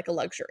made it feel like a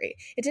luxury.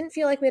 It didn't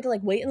feel like we had to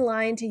like wait in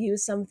line to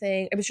use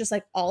something. It was just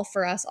like all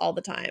for us all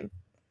the time.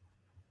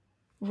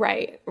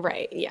 Right,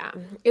 right. Yeah.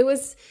 It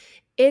was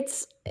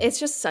It's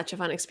just such a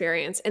fun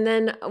experience. And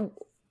then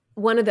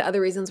one of the other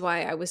reasons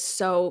why I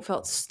was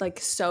like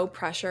so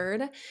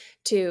pressured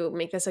to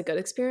make this a good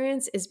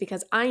experience is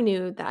because I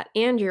knew that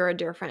Andrew, our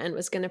dear friend,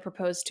 was going to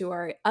propose to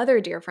our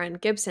other dear friend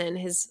Gibson,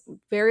 his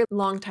very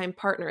longtime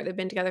partner. They've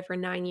been together for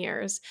 9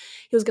 years.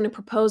 He was going to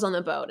propose on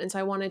the boat, and so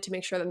I wanted to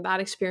make sure that that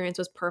experience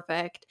was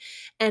perfect,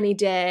 and he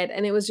did.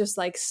 And it was just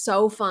like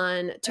so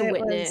fun to It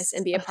witness and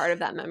was be a part of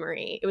that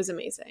memory. It was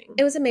amazing.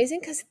 it was amazing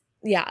because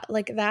yeah,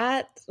 like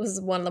that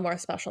was one of the more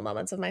special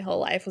moments of my whole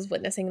life was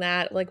witnessing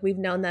that. Like we've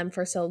known them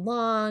for so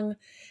long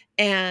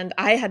and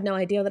I had no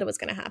idea that it was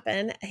going to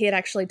happen. He had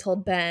actually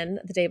told Ben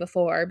the day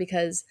before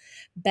because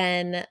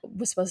Ben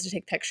was supposed to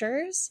take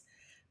pictures,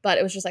 but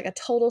it was just like a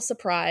total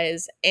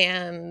surprise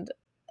and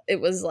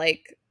it was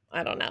like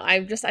I don't know.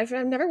 I've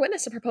never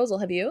witnessed a proposal.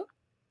 Have you?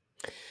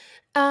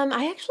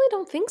 I actually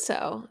don't think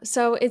so.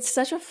 So it's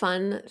such a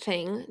fun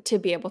thing to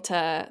be able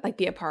to like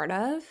be a part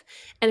of,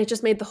 and it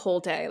just made the whole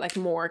day like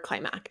more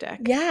climactic.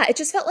 Yeah, it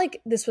just felt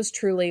like this was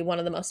truly one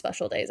of the most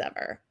special days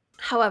ever.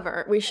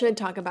 However, we should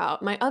talk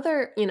about my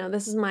other,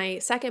 this is my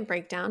second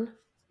breakdown.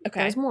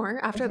 There's Okay. more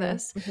after Mhm.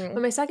 this, but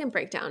Mhm. my second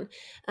breakdown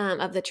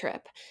of the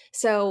trip.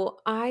 So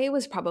I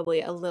was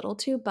probably a little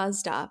too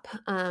buzzed up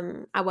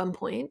at one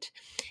point,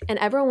 and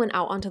everyone went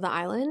out onto the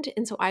island.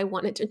 And so I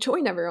wanted to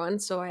join everyone.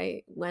 So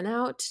I went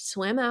out,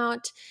 swam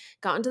out,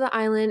 got onto the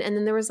island, and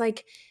then there was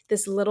like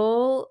this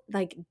little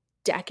like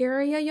deck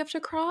area you have to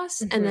cross.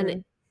 And then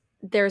Mhm.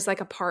 there's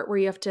like a part where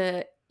you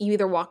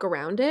either walk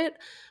around it.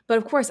 But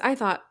of course, I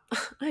thought,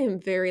 I am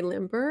very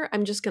limber.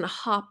 I'm just going to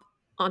hop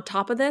on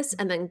top of this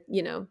and then,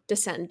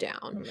 descend down,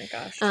 Oh my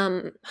gosh.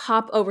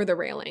 hop over the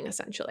railing,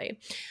 essentially.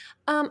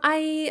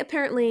 I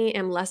apparently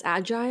am less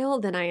agile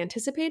than I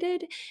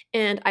anticipated,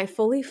 and I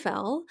fully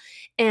fell.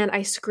 And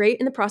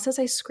in the process,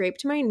 I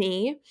scraped my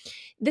knee.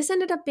 This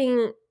ended up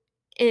being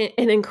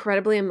an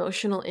incredibly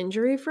emotional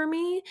injury for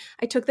me.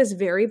 I took this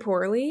very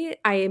poorly.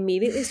 I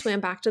immediately swam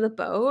back to the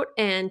boat,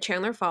 and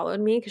Chandler followed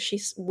me because she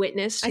I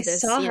witnessed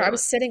this, saw her. I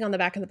was sitting on the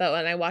back of the boat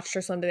and I watched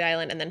her swim to the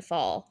island and then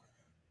fall.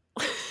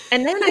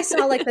 And then I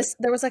saw like this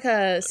there was like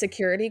a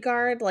security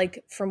guard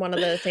like from one of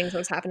the things that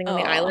was happening on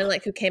the island Oh.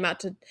 like who came out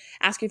to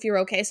ask you if you were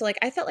okay. So like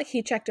I felt like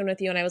he checked in with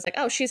you and I was like,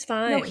 "Oh, she's No,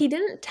 fine." he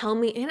didn't tell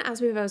me and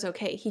asked me if I was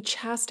okay. He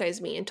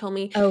chastised me and told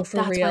me Oh, for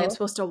that's why I'm real?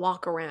 supposed to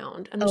walk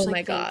around. I'm just Oh my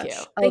like, thank you.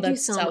 gosh. Oh, Thank you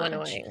that's so so much.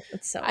 annoying.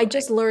 It's so I annoying.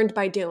 just learned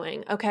by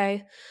doing,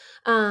 okay?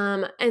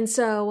 And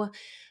so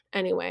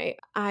anyway,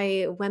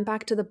 I went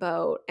back to the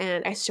boat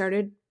and I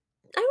started,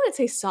 I wouldn't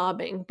say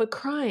sobbing, but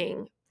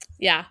crying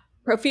Yeah.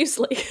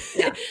 profusely,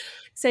 Yeah.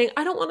 saying,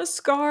 I don't want a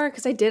scar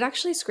because I did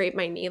actually scrape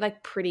my knee, like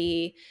a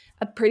pretty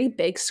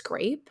big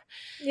scrape.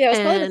 Yeah, it was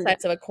probably the And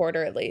size of a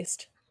quarter at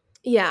least.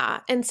 yeah,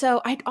 and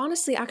so I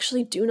honestly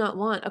actually do not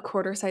want a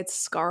quarter size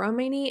scar on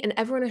my knee, and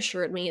everyone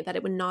assured me that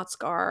it would not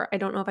scar. I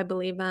don't know if I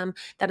believe them.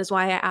 That is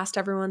why I asked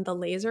everyone the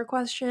laser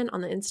question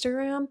on the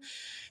Instagram,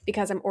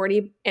 because I'm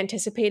already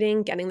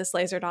anticipating getting this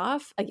lasered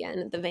off.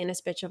 Again, the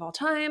vainest bitch of all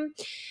time.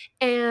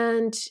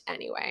 And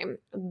anyway,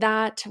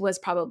 that was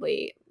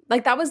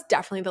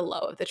definitely the low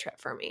of the trip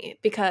for me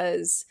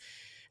because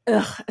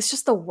it's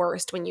just the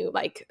worst when you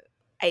like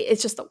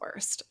it's just the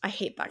worst. I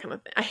hate that kind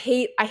of thing. I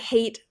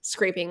hate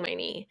scraping my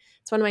knee.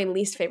 It's one of my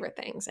least favorite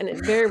things, and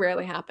it very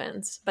rarely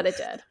happens, but it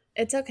did.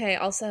 It's okay.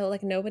 Also,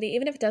 like nobody,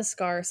 even if it does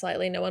scar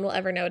slightly, no one will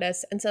ever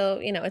notice. And so,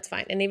 it's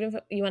fine. And even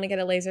if you want to get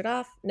it lasered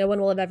off, no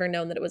one will have ever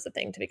known that it was a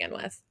thing to begin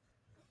with,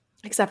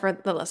 Except for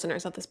the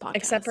listeners of this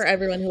except for podcast.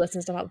 everyone who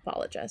listens to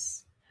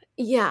Apologists.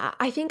 Yeah,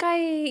 I think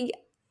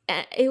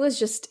it was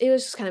just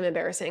kind of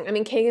embarrassing. I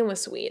mean, Kagan was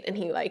sweet and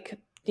he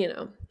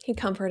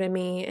comforted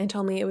me and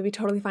told me it would be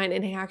totally fine.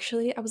 And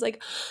I was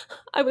like,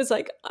 I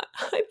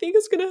think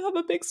it's gonna have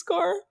a big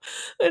scar.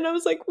 And I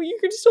was like, well, you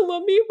can still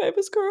love me if I have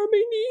a scar on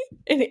my knee.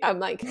 And I'm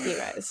like, you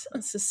guys,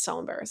 this is so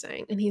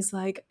embarrassing. And he's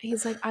like,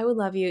 I would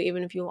love you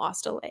even if you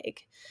lost a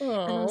leg.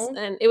 Oh,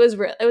 And it was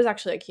real. It was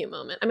actually a cute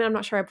moment. I mean, I'm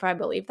not sure if I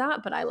believe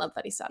that, but I love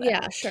that he said it.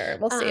 yeah, sure.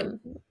 We'll see. Um,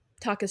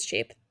 Talk is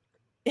cheap.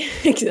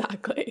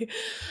 exactly.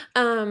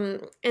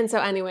 And so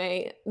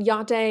anyway,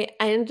 yacht day,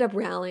 I ended up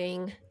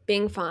rallying,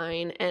 being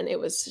fine, and it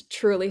was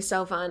truly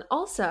so fun.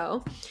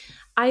 Also,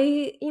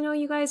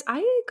 you guys,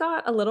 I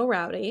got a little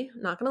rowdy,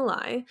 not gonna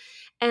lie,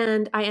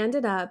 and I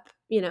ended up,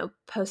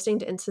 posting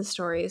to Insta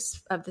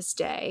stories of this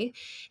day,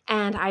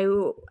 and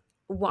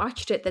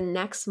watched it the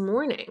next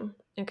morning.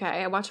 Okay,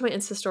 I watched my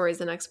Insta stories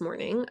the next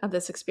morning of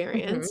this Hmm.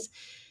 experience,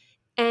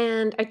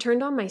 and I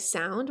turned on my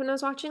sound when I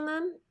was watching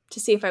them to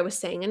see if I was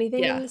saying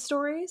anything in Yeah, the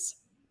stories.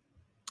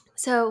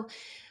 So,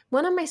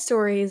 one of my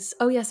stories,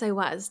 oh, yes, I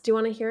was. Do you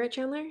want to hear it,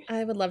 Chandler?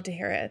 I would love to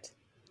hear it.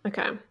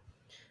 Okay.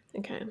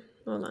 Okay.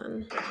 Hold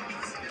on.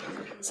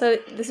 So,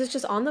 this is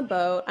just on the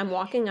boat. I'm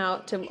walking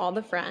out to all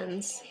the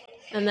friends.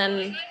 And then.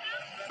 We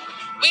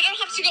don't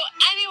have to go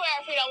anywhere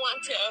if we don't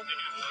want to.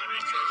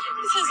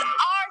 This is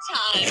our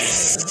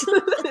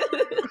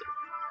time.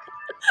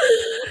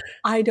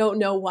 I don't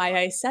know why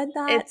I said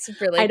that. It's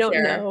really I don't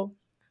pure. know.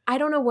 I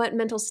don't know what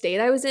mental state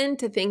I was in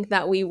to think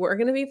that we were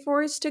going to be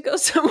forced to go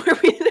somewhere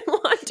we didn't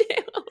want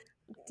to.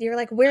 You're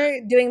like,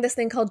 "We're doing this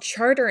thing called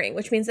chartering,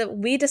 which means that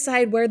we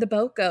decide where the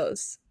boat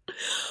goes."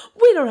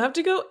 We don't have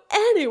to go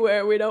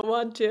anywhere we don't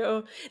want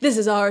to. This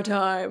is our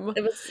time.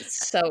 It was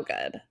so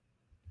good.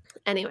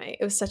 Anyway,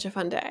 it was such a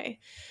fun day.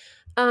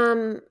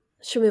 Um,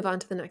 should we move on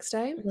to the next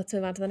day? Let's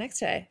move on to the next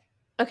day.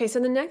 Okay, so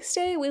the next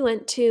day we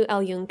went to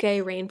El Yunque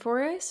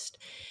Rainforest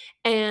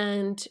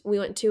and we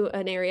went to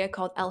an area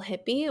called El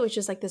Hippie, which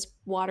is like this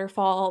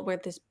waterfall where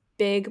this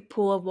big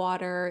pool of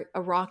water,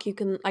 a rock you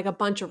can, like a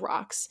bunch of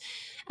rocks.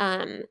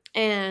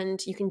 And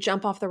you can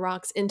jump off the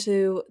rocks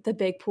into the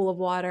big pool of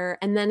water.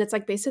 And then it's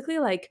like basically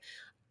like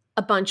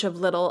a bunch of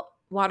little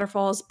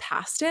waterfalls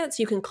past it.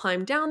 So you can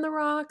climb down the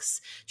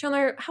rocks.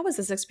 Chandler, how was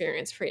this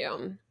experience for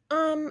you?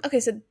 Okay,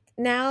 so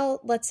now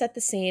let's set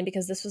the scene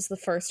because this was the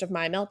first of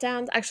my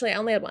meltdowns. Actually, I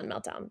only had one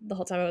meltdown the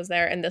whole time I was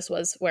there, and this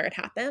was where it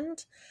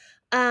happened.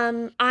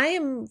 I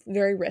am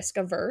very risk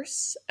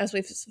averse, as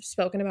we've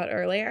spoken about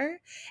earlier,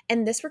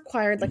 and this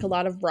required like a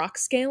lot of rock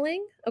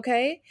scaling.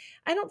 Okay,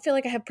 I don't feel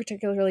like I have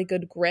particularly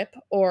good grip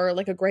or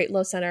like a great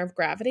low center of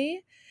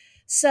gravity.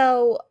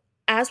 So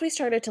as we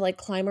started to like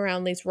climb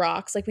around these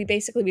rocks, like we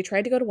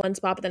tried to go to one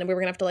spot, but then we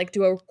were gonna have to like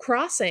do a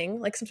crossing,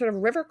 like some sort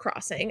of river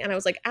crossing, and I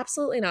was like,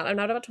 absolutely not. I'm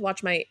not about to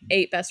watch my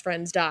 8 best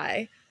friends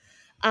die.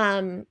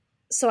 Um,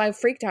 so I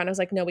freaked out. I was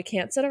like, no, we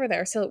can't sit over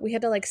there. So we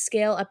had to like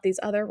scale up these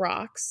other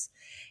rocks.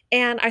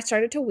 And I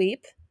started to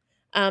weep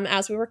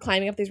as we were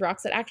climbing up these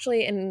rocks that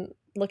actually, in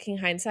looking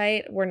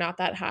hindsight, were not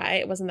that high.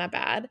 It wasn't that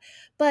bad.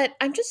 But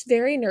I'm just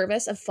very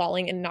nervous of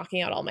falling and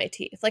knocking out all my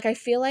teeth. Like, I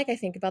feel like I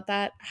think about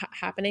that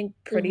happening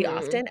pretty Mm-hmm.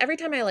 often. Every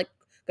time I like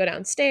go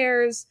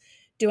downstairs,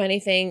 do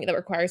anything that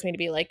requires me to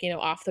be like,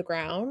 off the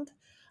ground.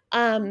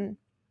 Um,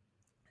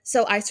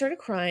 so I started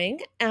crying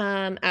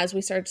as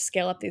we started to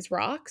scale up these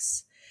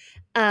rocks.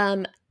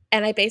 Um,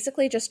 and I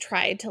basically just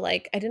tried to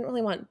like, I didn't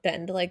really want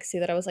Ben to like see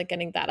that I was like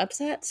getting that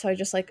upset. So I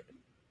just like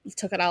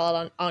took it all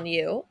out on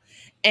you.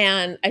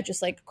 And I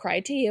just like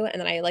cried to you. And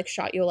then I like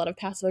shot you a lot of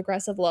passive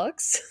aggressive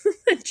looks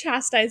and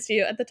chastised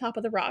you at the top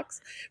of the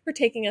rocks for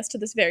taking us to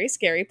this very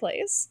scary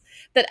place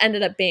that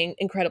ended up being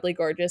incredibly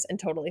gorgeous and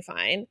totally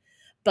fine.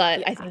 But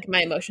I Yeah. think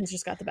my emotions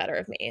just got the better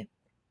of me.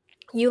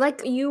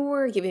 You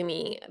were giving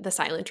me the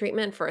silent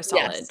treatment for a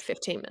solid Yes.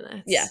 15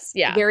 minutes. Yes.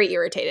 Yeah. Very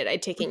irritated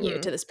I'd taken you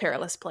Hmm. to this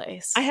perilous I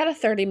place. had a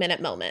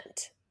 30-minute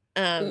moment.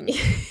 Um,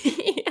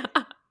 Yeah.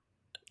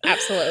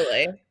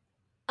 absolutely.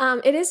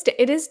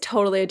 It is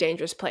totally a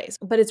dangerous place,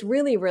 but it's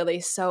really, really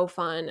so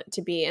fun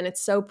to be, and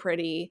it's so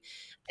pretty.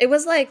 It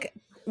was like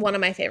one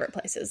of my favorite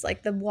places.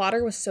 Like the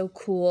water was so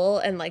cool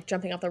and like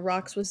jumping off the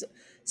rocks was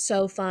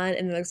so fun.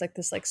 And there's like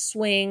this like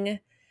swing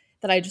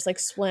that I just like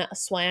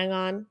swang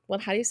on.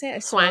 What, how do you say it? I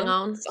Swang swung?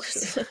 on.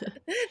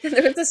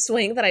 There was a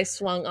swing that I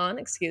swung on,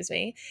 excuse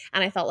me.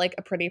 And I felt like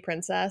a pretty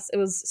princess. It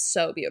was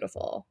so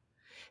beautiful.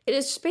 It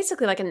is just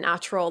basically like a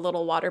natural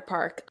little water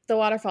park. The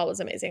waterfall was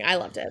amazing. I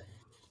loved it.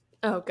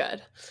 Oh,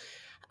 good.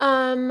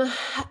 Um,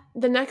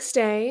 the next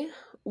day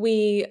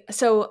we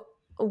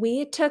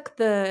took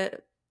the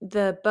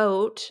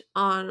boat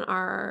on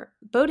our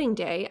boating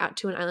day out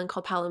to an island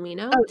called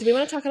Palomino. Oh, do we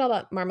want to talk at all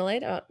about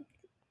marmalade? Our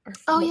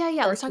Oh yeah,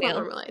 yeah. Let's first talk about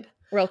meal, Marmalade.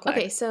 real Okay,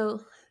 quick.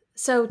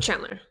 so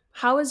Chandler,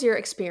 how was your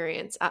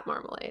experience at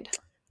Marmalade?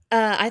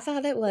 I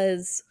thought it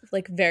was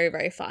like very,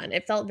 very fun.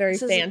 It felt very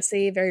This is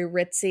fancy, very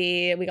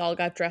ritzy. We all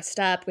got dressed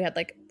up. We had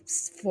like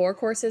 4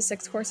 courses,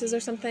 6 courses or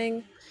something.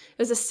 It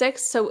was a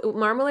six. So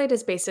Marmalade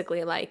is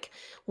basically like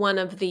one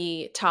of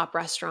the top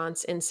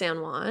restaurants in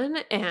San Juan,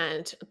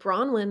 and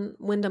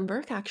Wyndham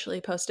Burke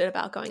actually posted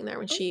about going there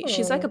when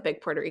she's like a Oh,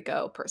 big Puerto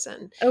Rico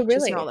person. oh,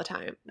 She's there all really? the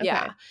time. Okay.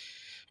 Yeah.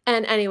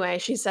 And anyway,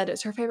 she said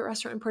it's her favorite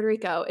restaurant in Puerto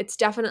Rico. It's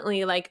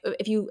definitely like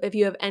if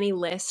you have any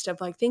list of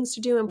like things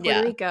to do in Puerto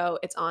Yeah. Rico,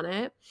 it's on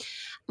it.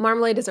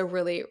 Marmalade is a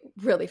really,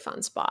 really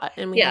fun spot,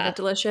 and we had a Yeah.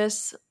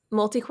 delicious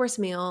multi-course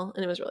meal,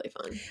 and it was really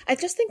fun. I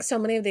just think so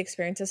many of the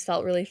experiences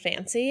felt really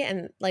fancy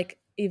and like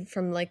even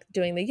from like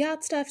doing the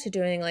yacht stuff to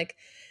doing like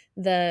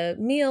the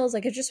meals,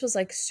 like it just was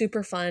like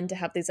super fun to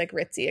have these like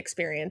ritzy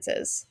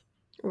experiences.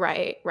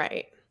 Right,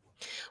 right.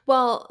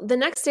 Well, the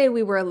next day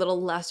we were a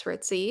little less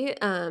ritzy.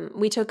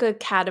 We took a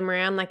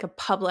catamaran, like a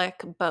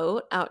public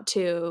boat, out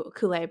to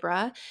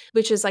Culebra,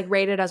 which is like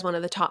rated as one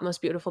of the top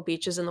most beautiful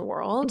beaches in the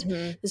world.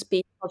 Hmm. This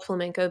beach called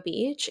Flamenco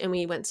Beach, and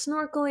we went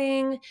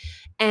snorkeling.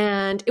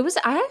 And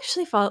I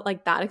actually felt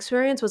like that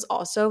experience was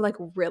also like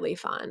really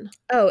fun.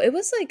 Oh, it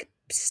was like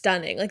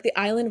stunning. Like the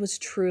island was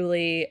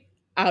truly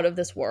out of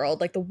this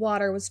world. Like the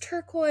water was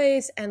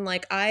turquoise and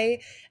like I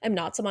am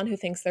not someone who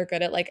thinks they're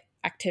good at like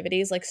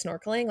activities like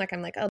snorkeling. Like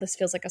I'm like, "Oh, this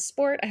feels like a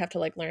sport. I have to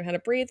like learn how to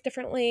breathe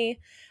differently."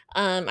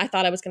 I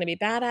thought I was going to be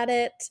bad at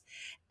it.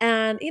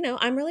 And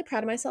I'm really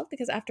proud of myself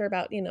because after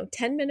about,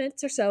 10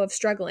 minutes or so of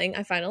struggling,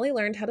 I finally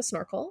learned how to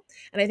snorkel,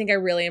 and I think I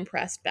really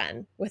impressed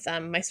Ben with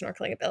my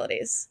snorkeling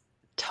abilities.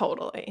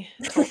 Totally,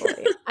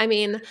 totally. I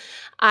mean,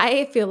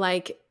 I feel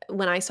like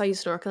when I saw you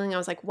snorkeling, I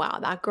was like, wow,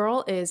 that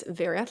girl is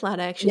very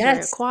athletic. She's very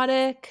Yes.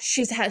 aquatic.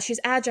 She's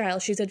agile,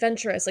 she's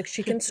adventurous, like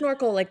she can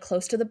snorkel like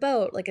close to the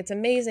boat. Like it's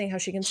amazing how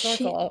she can She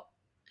snorkel.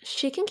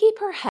 She can keep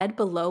her head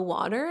below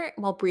water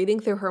while breathing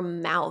through her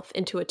mouth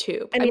into a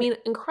tube. I I mean, mean,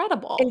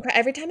 incredible.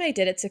 every time I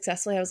did it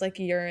successfully, I was like,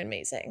 "You're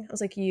amazing." I was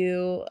like,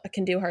 "You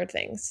can do hard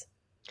things."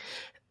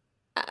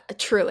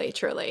 Truly,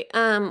 truly.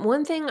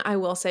 One thing I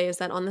will say is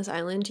that on this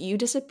island, you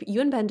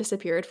and Ben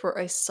disappeared for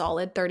a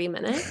solid 30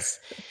 minutes,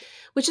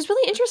 which is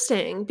really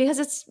interesting because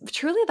it's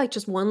truly like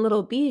just one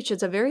little beach.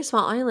 It's a very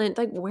small island.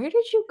 Like, where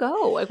did you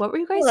go? Like, what were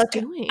you guys Look, I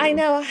doing?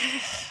 know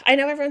I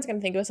know everyone's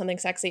gonna think it was something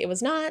sexy. It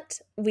was not.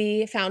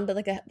 We found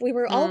like a we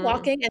were all Mm,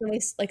 walking and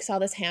we like saw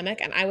this hammock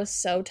and I was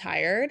so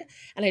tired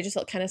and I just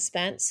felt kind of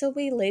spent. So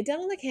we laid down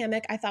on the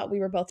hammock. I thought we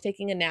were both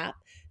taking a nap.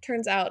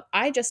 Turns out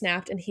I just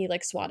napped and he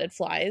like swatted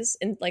flies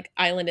and like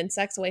island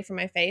insects away from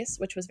my face,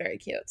 which was very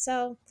cute.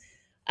 So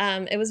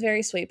it was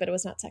very sweet, but it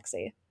was not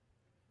sexy.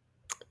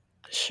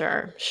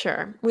 sure,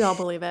 sure. We all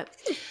believe it.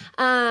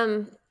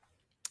 Um,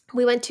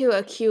 we went to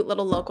a cute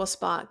little local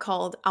spot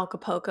called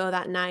Acapulco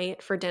that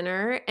night for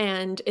dinner,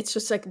 and it's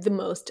just like the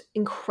most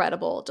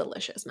incredible,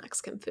 delicious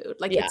Mexican food.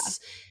 Like Yeah.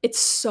 it's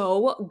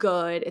so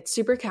good. It's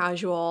super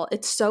casual.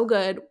 It's so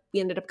good. We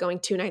ended up going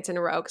 2 nights in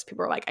a row because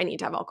people were like, "I need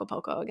to have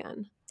Acapulco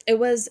again." It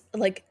was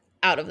like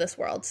out of this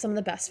world. Some of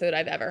the best food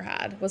I've ever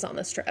had was on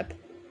this trip.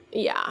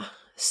 Yeah,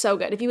 so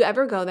good. If you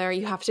ever go there,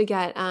 you have to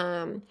get.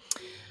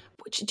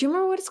 Do you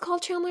remember what it's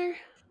called, Chandler?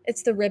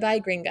 It's the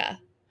ribeye gringa.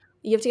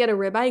 You have to get a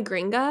ribeye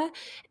gringa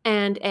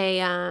and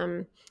a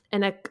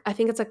I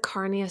think it's a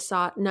carne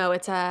asada. No,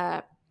 it's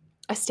a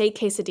steak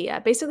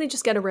quesadilla. Basically,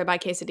 just get a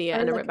ribeye quesadilla Or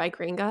and a ribeye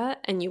gringa,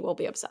 and you will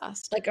be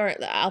obsessed. like our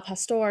the al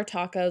pastor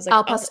tacos, like Al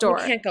you pastor,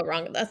 can't go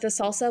wrong with that. The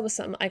salsa was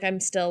some like I'm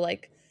still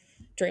like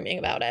dreaming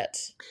about it.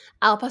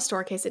 al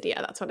pastor quesadilla.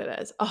 That's what it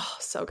is. Oh,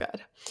 so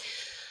good.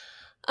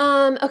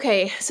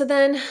 Okay, so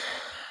then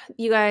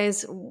you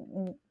guys,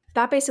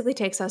 that basically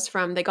takes us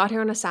from they got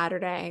here on a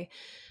Saturday.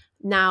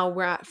 Now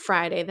we're at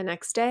Friday the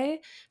next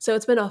day. So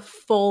it's been a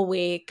full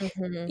week.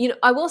 Hmm. You know,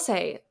 I will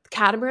say,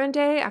 Catamaran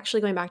Day,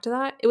 actually going back to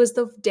that, it was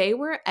the day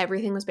where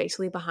everything was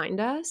basically behind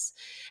us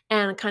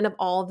and kind of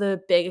all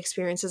the big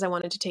experiences I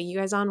wanted to take you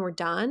guys on were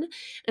done.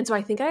 And so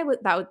I think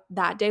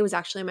that day was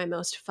actually my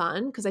most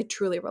fun because I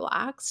truly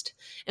relaxed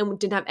and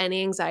didn't have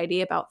any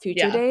anxiety about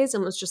future Yeah. days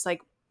and was just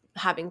like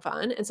having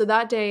fun. And so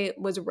that day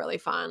was really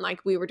fun.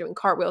 Like we were doing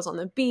cartwheels on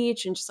the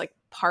beach and just like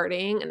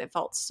partying and it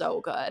felt so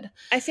good.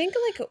 I think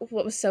like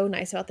what was so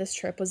nice about this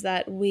trip was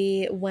that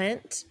we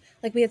went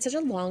like we had such a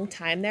long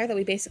time there that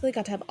we basically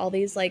got to have all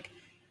these like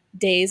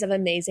days of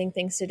amazing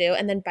things to do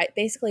and then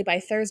basically by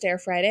Thursday or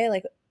Friday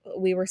like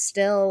we were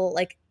still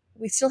like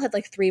we still had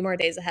like 3 more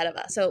days ahead of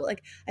us. So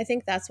like I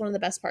think that's one of the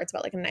best parts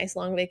about like a nice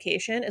long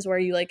vacation is where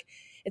you like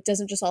it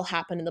doesn't just all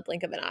happen in the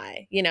blink of an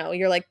eye. You know,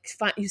 you're like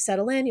fine, you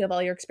settle in, you have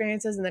all your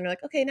experiences and then you're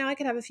like, okay, now I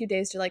can have a few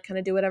days to like kind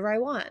of do whatever I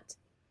want.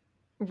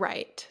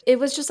 Right. It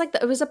was just like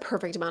it was a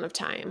perfect amount of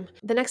time.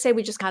 The next day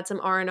we just had some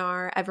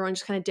R&R. Everyone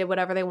just kind of did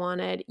whatever they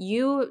wanted.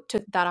 You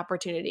took that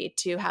opportunity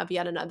to have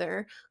yet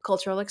another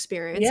cultural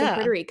experience in Yeah.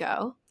 Puerto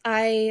Rico.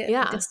 I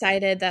Yeah.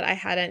 decided that I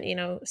hadn't,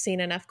 seen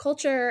enough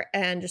culture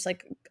and just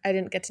like I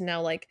didn't get to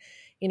know like,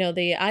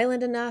 the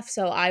island enough.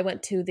 So I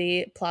went to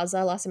the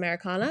Plaza Las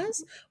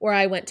Americanas where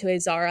I went to a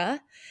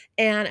Zara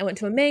and I went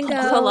to a Plaza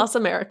Mango. Las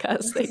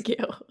Americas, thank you.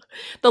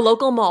 The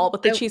local mall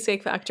with the I,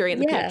 Cheesecake Factory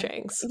and the yeah.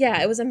 PFJs.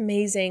 Yeah, it was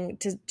amazing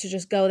to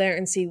just go there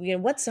and see,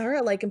 what's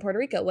Zara like in Puerto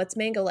Rico? What's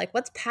Mango like?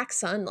 What's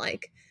PacSun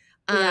like?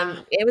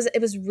 Yeah.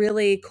 It was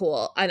really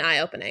cool and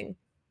eye-opening.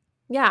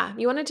 Yeah.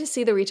 You wanted to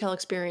see the retail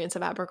experience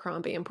of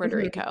Abercrombie in Puerto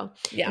Mhm. Rico.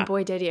 And Yeah,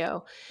 boy, did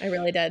you. I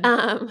really did.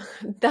 Um,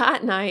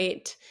 that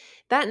night,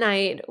 that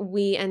night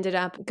we ended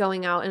up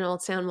going out in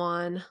Old San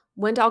Juan,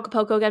 went to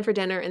Acapulco again for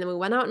dinner, and then we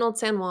went out in Old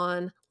San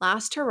Juan,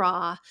 last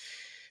hurrah.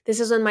 This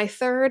is when my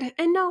third,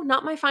 and no,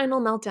 not my final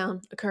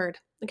meltdown occurred.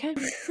 Okay.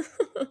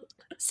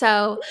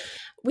 So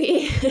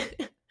we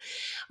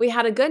we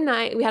had a good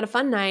night, we had a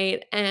fun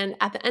night, and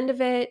at the end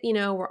of it,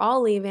 we're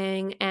all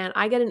leaving, and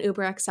I get an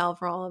Uber XL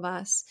for all of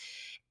us.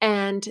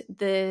 And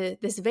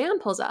this van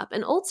pulls up.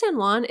 And Old San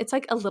Juan, it's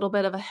like a little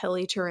bit of a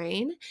hilly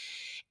terrain.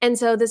 And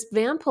so this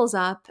van pulls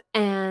up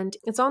and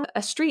it's on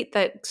a street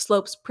that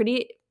slopes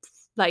pretty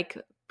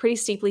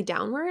steeply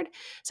downward.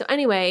 So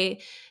anyway,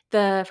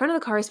 the front of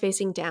the car is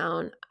facing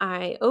down.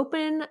 I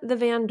open the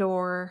van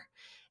door.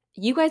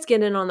 You guys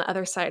get in on the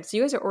other side. So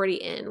you guys are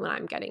already in when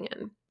I'm getting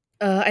in.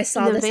 I And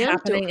saw this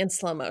happening in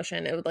slow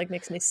motion. It would like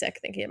makes me sick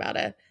thinking about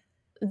it.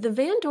 the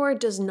van door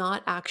does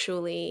not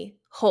actually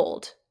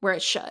hold where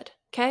it should.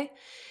 Okay.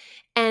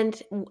 And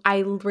I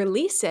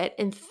release it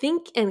and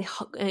think and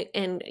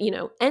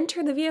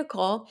enter the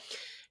vehicle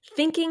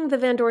thinking the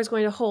van door is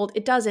going to hold.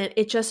 It doesn't.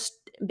 It just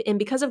and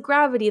because of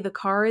gravity, the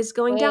car is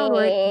going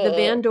downward. The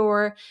van Oh,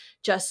 door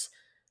just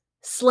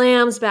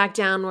slams back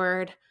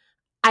downward.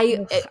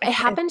 ugh, It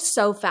happened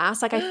so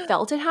fast. Like I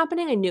felt it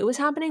happening. I knew it was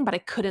happening, but I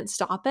couldn't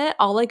stop it.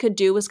 All I could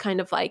do was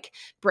kind of like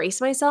brace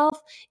myself.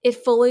 It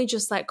fully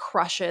just like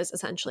crushes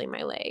essentially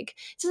my leg.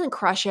 It doesn't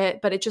crush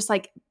it, but it just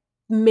like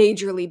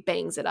majorly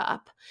bangs it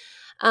up.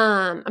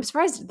 I'm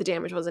surprised the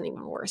damage wasn't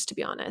even worse, to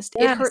be honest.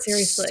 It yeah, hurt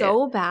seriously. so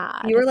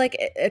You were bad.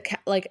 like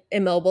like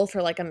immobile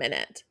for like a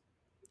minute.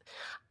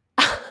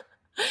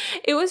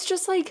 It was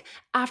just like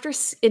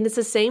and it's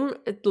the same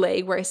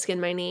leg where I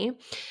skinned my knee.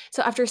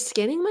 So after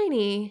skinning my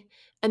knee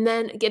and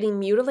then getting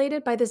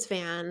mutilated by this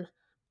van,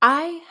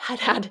 I had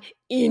had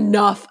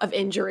enough of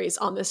injuries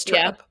on this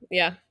Yeah, trip.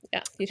 yeah,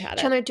 yeah, you'd had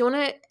it. Chandler, do you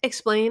want to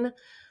explain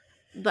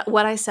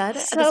what I said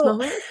at this So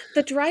moment?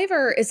 the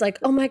driver is like,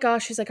 "Oh my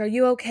gosh." He's like, "Are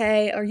you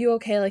okay? Are you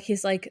okay?" Like,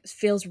 he's like,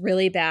 feels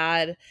really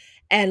bad.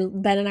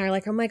 And Ben and I are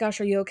like, "Oh my gosh,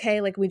 are you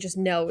okay?" Like, we just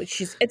know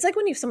it's like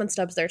when someone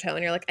stubs their toe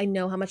and you're like, "I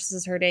know how much this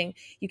is hurting.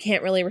 You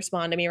can't really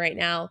respond to me right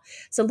now."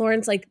 So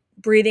Lauren's like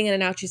breathing in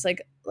and out. She's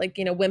like,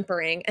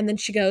 whimpering. And then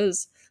she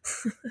goes,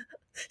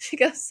 she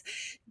goes,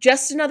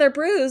 "Just another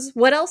bruise.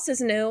 What else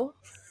is new?"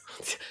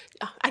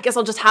 I guess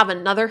I'll just have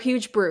another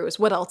huge bruise.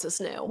 What else is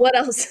new? What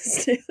else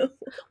is new?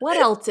 What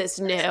else is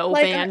new,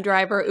 Like van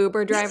driver, Uber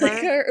like driver?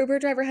 her Uber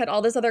driver had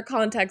all this other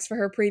context for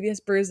her previous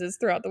bruises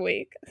throughout the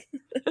week.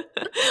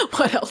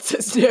 What else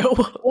is new?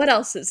 What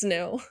else is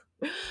new?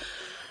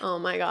 Oh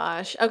my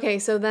gosh. Okay,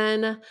 so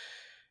then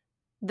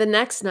the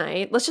next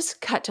night, let's just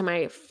cut to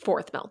my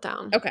fourth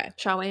meltdown, Okay.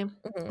 shall we?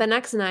 Mhm. The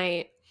next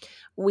night,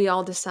 we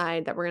all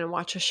decide that we're going to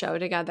watch a show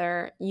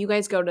together. You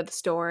guys go to the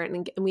store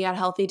and we had a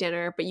healthy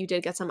dinner, but you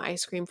did get some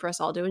ice cream for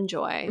us all to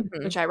enjoy,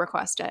 Mhm. which I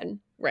requested.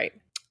 Right.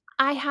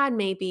 I had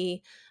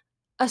maybe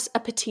a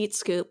petite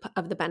scoop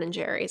of the Ben and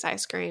Jerry's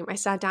ice cream. I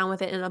sat down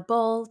with it in a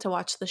bowl to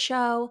watch the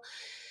show.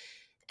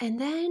 And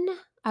then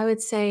I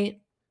would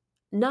say,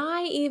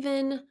 not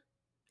even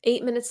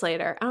 8 minutes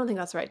later, I don't think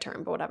that's the right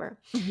term, but whatever.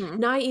 Mhm.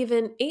 Not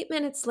even 8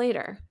 minutes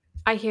later,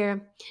 I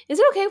hear, "Is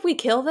it okay if we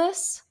kill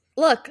this?"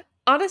 Look,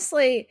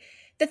 honestly,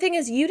 the thing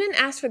is you didn't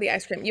ask for the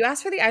ice cream. You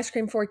asked for the ice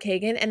cream for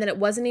Kagan, and then it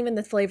wasn't even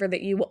the flavor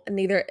that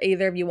neither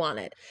either of you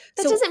wanted.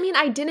 That So, doesn't mean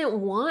I didn't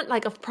want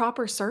like a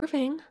proper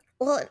serving.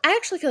 well, I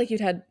actually feel like you'd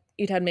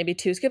had maybe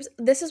 2 scoops.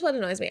 This is what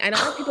annoys me. I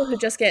don't like people who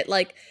just get,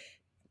 like,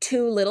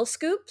 2 little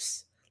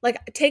scoops.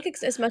 Like, take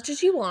as much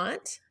as you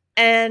want,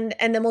 and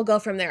then we'll go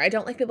from there. I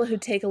don't like people who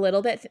take a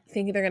little bit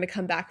thinking they're gonna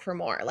come back for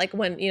more, like,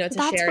 when, it's a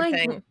That's shared my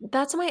thing.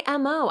 that's my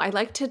MO. I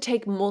like to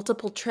take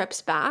multiple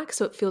trips back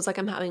so it feels like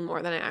I'm having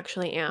more than I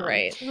actually am.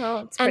 Right. Well,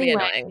 it's pretty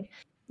Anyway, annoying.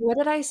 what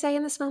did I say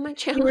in this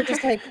moment, You were Chandler?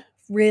 just like,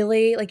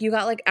 "Really?" Like, you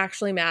got, like,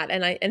 actually mad,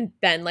 and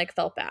Ben, like,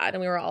 felt bad,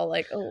 and we were all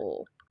like,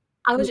 "Oh."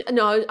 I You was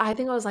no, I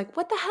think I was like,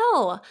 "What the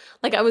hell?"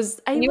 Like I you were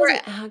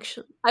wasn't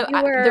actually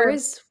you there were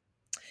was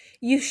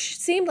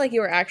seemed like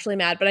you were actually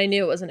mad, but I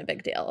knew it wasn't a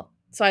big deal,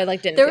 so I,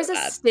 like, didn't there feel was a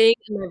bad. sting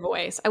in my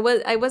voice. I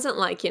wasn't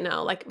like,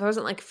 like there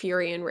wasn't like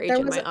fury and rage There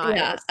in was my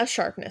yeah, eyes. a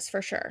sharpness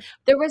for sure.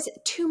 There was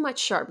too much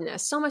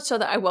sharpness, so much so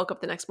that I woke up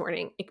the next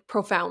morning like,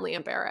 profoundly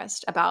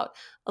embarrassed about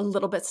a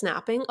little bit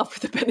snapping over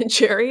the Ben and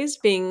Jerry's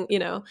being,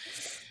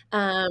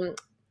 um, It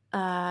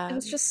uh,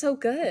 was just so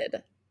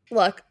good.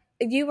 Look,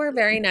 you were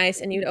very nice,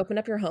 and you'd opened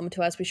up your home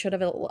to us. We should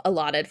have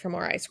allotted for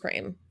more ice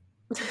cream.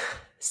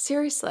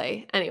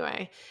 seriously.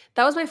 Anyway,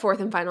 that was my fourth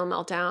and final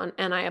meltdown,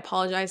 and I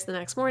apologized the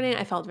next morning.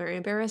 I felt very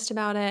embarrassed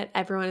about it.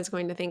 Everyone is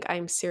going to think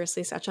I'm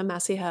seriously such a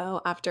messy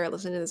hoe after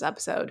listening to this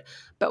episode,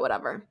 but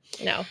whatever.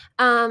 No,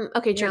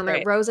 Okay, you're Chandler,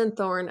 great. rose and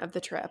thorn of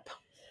the trip.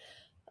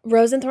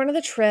 Rose and thorn of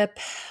the trip.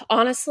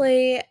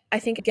 Honestly, I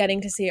think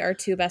getting to see our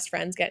 2 best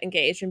friends get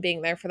engaged and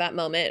being there for that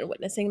moment and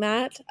witnessing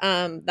that,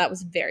 that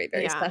was very,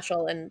 very Yeah.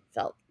 special and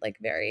felt, like,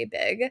 very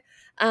big.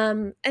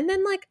 And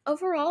then, like,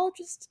 overall,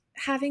 just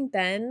having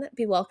Ben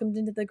be welcomed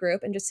into the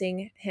group and just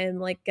seeing him,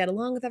 like, get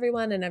along with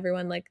everyone and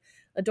everyone, like,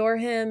 adore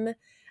him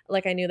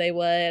like I knew they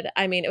would.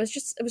 I mean, it was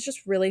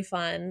just really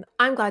fun.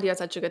 I'm glad you had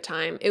such a good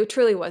time. It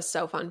truly was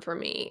so fun for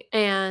me.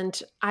 And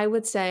I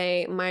would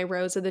say my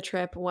rose of the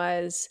trip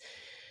was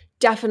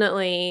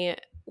definitely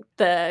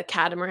the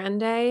catamaran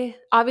day.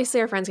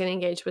 Obviously, our friends getting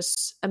engaged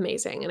was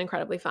amazing and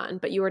incredibly fun,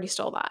 but you already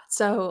stole that.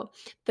 So,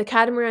 the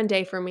catamaran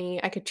day for me,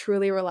 I could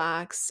truly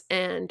relax.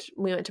 And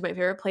we went to my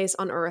favorite place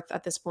on earth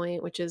at this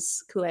point, which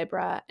is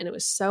Culebra, and it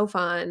was so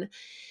fun.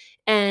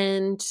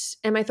 And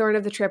my thorn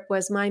of the trip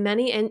was my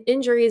many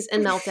injuries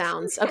and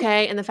meltdowns,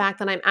 okay? And the fact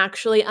that I'm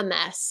actually a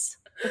mess,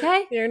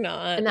 okay? You're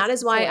not. And that is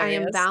It's why I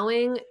am hilarious.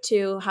 vowing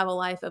to have a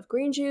life of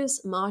green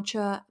juice,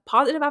 matcha,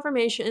 positive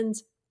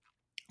affirmations,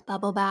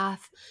 bubble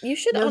bath, You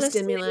should no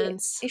honestly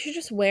stimulants. you should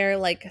just wear,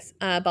 like,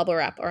 bubble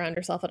wrap around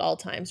yourself at all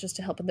times just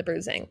to help with the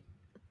bruising.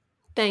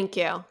 Thank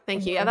you.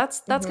 Thank you. Yeah,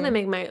 Mhm, that's gonna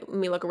mhm. make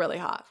me look really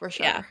hot for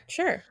Yeah, sure.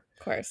 sure, of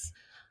course.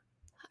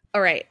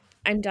 All right,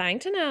 I'm dying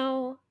to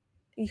know.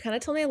 You kinda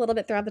told me a little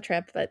bit throughout the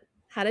trip, but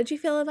how did you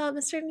feel about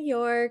Mr. New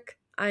York?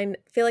 I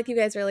feel like you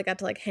guys really got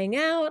to, like, hang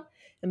out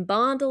and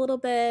bond a little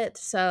bit,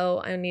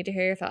 so I need to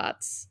hear your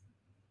thoughts.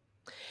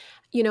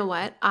 You know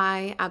what?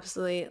 I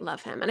absolutely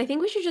love him. And I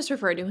think we should just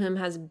refer to him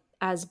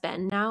as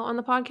Ben now on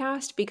the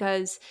podcast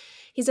because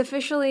he's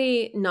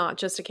officially not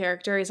just a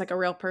character, he's like a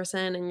real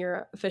person and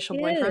your official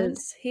boyfriend.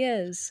 He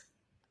is.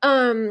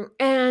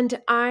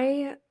 And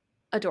I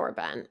adore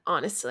Ben,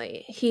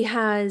 honestly. He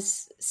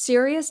has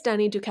serious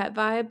Denny Duquette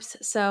vibes,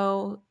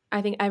 so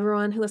I think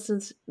everyone who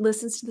listens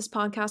to this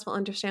podcast will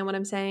understand what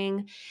I'm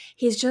saying.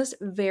 He's just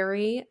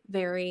very,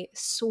 very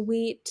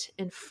sweet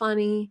and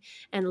funny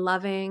and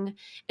loving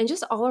and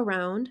just all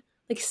around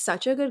like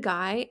such a good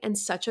guy and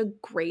such a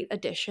great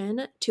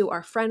addition to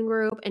our friend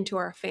group and to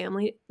our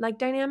family like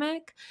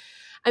dynamic.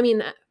 I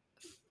mean,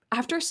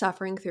 after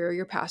suffering through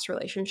your past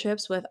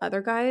relationships with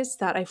other guys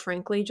that I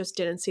frankly just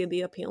didn't see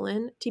the appeal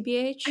in, I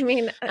TBH.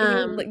 mean,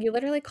 Um, you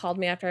literally called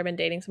me after I've been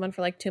dating someone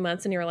for like 2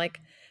 months, and you were like,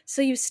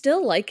 "So you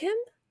still like him?"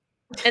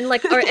 And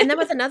like, or and then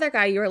with another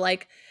guy, you were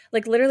like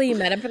literally, you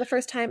met him for the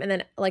first time, and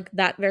then like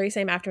that very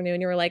same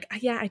afternoon, you were like,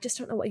 "Yeah, I just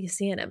don't know what you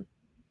see in him."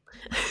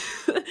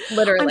 I'm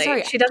Literally,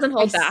 sorry. she doesn't I,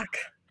 hold back.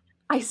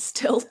 I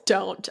still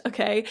don't,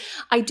 okay?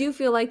 I do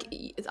feel like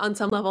on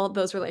some level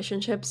those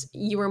relationships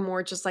you were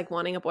more just like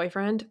wanting a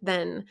boyfriend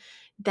than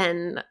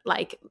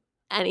like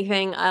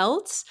anything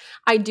else.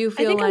 I do I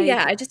feel think, oh yeah,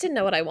 like I just didn't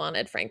know what I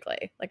wanted,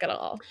 frankly, like at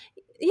all.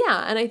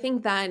 yeah, and I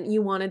think that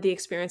you wanted the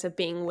experience of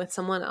being with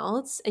someone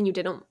else and you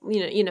didn't,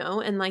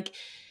 and like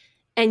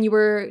and you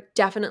were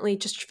definitely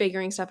just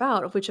figuring stuff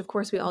out, of which of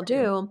course we all Mhm.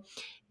 do.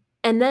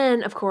 And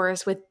then, of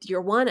course, with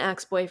your one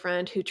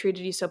ex-boyfriend who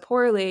treated you so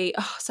poorly,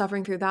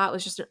 suffering through that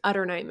was just an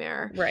utter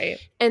nightmare. Right.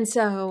 And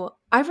so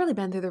I've really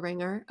been through the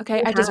ringer. Okay.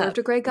 You I have. deserved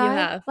a great You guy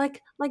have. like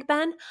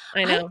Ben.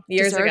 I I know.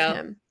 Years deserve ago.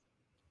 him.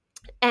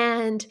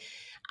 And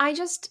I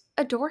just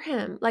adore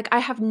him. Like I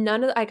have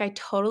none of like I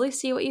totally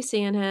see what you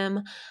see in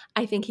him.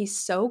 I think he's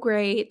so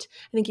great.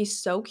 I think he's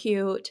so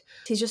cute.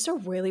 He's just a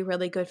really,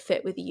 really good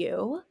fit with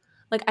you.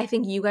 Like I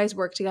think you guys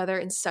work together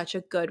in such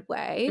a good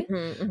way.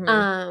 Mhm, mhm.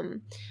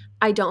 Um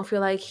I don't feel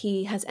like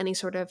he has any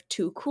sort of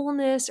too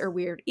coolness or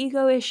weird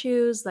ego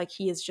issues. Like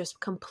he is just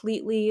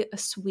completely a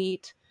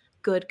sweet,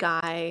 good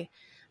guy.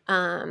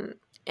 Um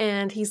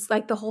and he's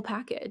like the whole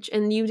package.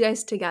 And you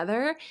guys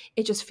together,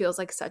 it just feels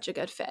like such a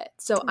good fit.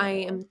 So I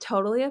Aw. am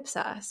totally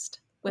obsessed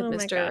with Oh my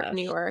Mr.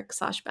 New gosh. York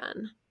slash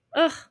Ben.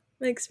 Ugh,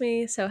 makes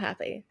me so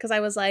happy because I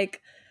was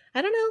like,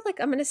 I don't know, like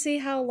I'm gonna see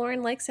how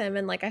Lauren likes him,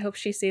 and like I hope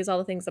she sees all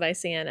the things that I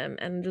see in him,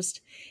 and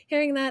just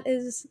hearing that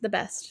is the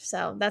best.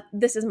 So that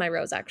this is my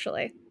rose,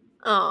 actually.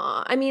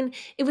 Aw, I mean,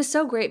 it was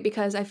so great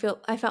because I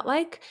felt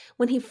like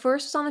when he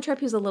first was on the trip,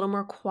 he was a little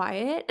more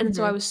quiet, and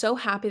so I Hmm. was so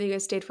happy that you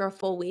guys stayed for a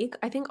full week.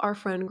 I think our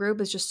friend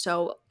group is just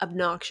so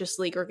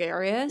obnoxiously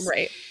gregarious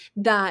Right.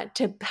 that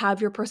to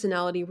have your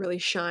personality really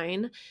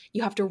shine,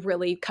 you have to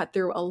really cut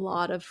through a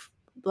lot of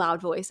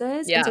loud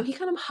voices. And so Yeah. he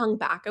kind of hung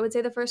back, I would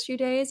say, the first few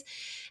days.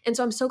 And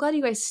so I'm so glad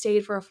you guys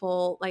stayed for a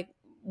full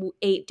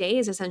 8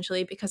 days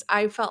essentially because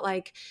I felt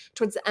like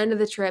towards the end of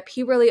the trip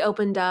he really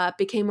opened up,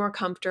 became more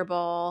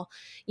comfortable,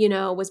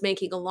 was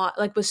making a lot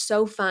like was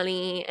so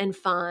funny and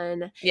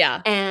fun,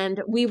 Yeah.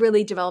 and we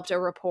really developed a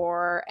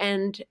rapport,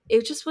 and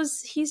it just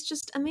was he's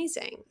just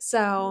amazing.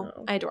 So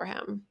Oh, I adore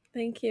him.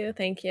 thank you.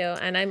 Thank you.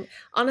 And I'm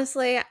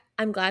honestly,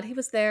 I'm glad he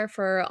was there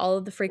for all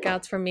of the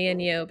freakouts from me and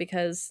you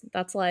because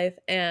that's life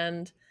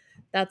and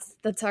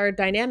that's our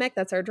dynamic,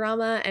 that's our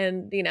drama,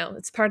 and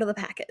it's part of the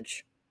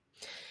package.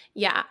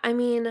 Yeah, I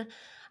mean,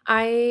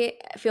 I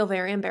feel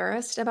very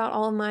embarrassed about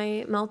all of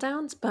my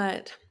meltdowns,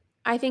 but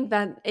I think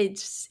that it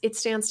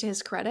stands to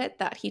his credit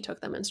that he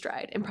took them in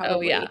stride and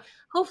Oh yeah. probably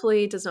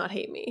hopefully does not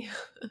hate me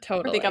or think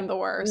I'm Totally. the No,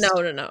 worst.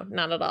 no, no,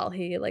 not at all.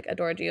 He like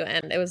adored you,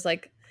 and it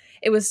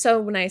was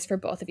so nice for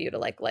both of you to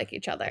like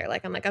each other.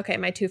 Like I'm like, okay,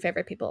 my two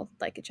favorite people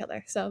like each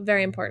other. So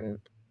very important.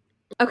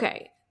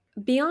 Okay.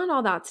 Beyond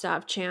all that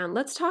stuff, Chan,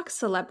 let's talk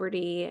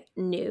celebrity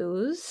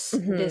news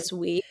Hmm. this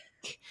week.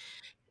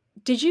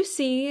 Did you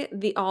see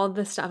the all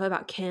the stuff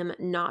about Kim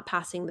not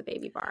passing the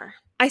baby bar?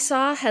 I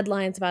saw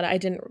headlines about it. I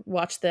didn't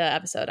watch the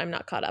episode. I'm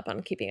not caught up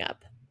on keeping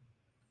up.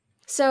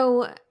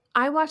 So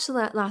I watched the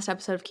last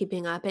episode of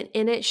Keeping Up, and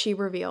in it, she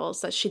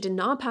reveals that she did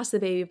not pass the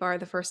baby bar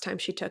the first time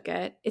she took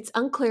it. It's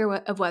unclear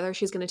of whether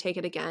she's going to take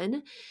it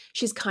again.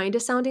 She's kind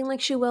of sounding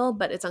like she will,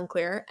 but it's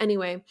unclear.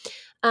 Anyway,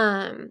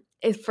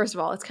 first of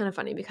all, it's kind of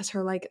funny because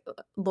her like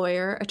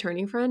lawyer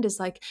attorney friend is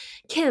like,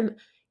 Kim,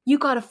 you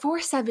got a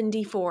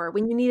 474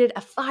 when you needed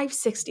a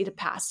 560 to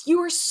pass. You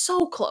were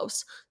so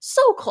close,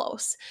 so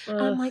close. And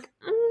I'm Ugh, like,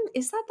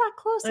 is that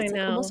close? I That's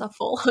like almost know. a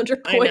full 100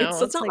 I points. know. So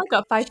it's It's not like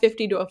like a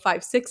 550 to a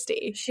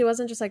 560. she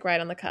wasn't just like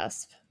right on the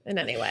cusp in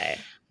any way.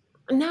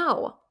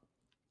 No.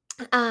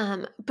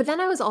 But then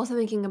I was also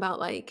thinking about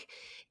like,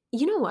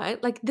 you know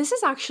what? Like this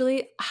is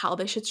actually how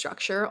they should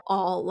structure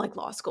all like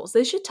law schools.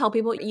 They should tell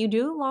people you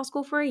do law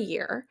school for a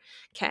year,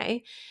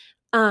 okay?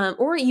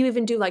 Or you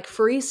even do like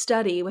free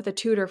study with a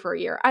tutor for a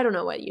year. I don't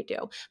know what you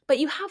do, but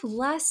you have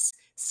less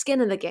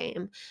skin in the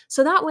game.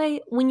 So that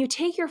way, when you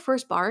take your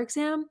first bar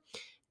exam,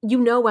 you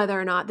know whether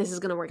or not this is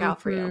going to work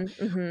out for you.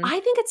 Hmm. Hmm. I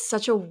think it's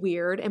such a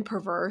weird and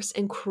perverse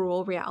and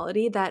cruel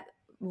reality that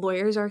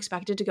lawyers are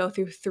expected to go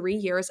through 3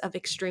 years of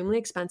extremely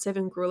expensive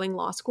and grueling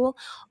law school,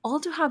 all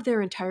to have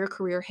their entire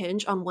career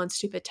hinge on one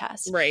stupid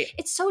test. Right.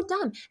 It's so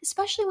dumb,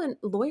 especially when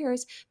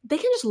lawyers, they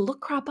can just look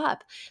crap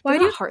up. They're Why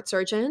do not you? heart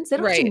surgeons. They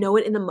don't have to Right. know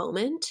it in the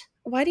moment.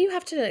 Why do you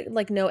have to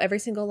like know every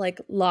single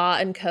like law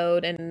and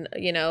code and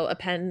By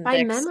appendix,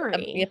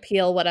 memory.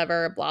 appeal,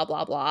 whatever, blah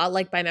blah blah,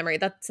 like by memory?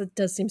 That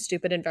does seem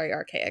stupid and very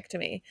archaic to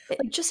me. It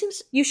Like just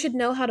seems you should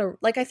know how to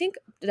like. I think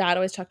Dad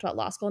always talked about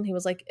law school, and he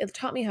was like, it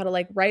taught me how to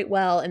like write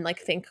well and like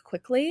think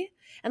quickly.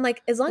 And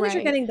like as long as you're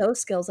right. getting those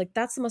skills, like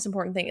that's the most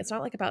important thing. It's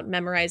not like about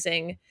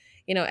memorizing,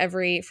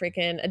 every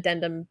freaking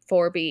addendum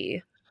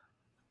 4B.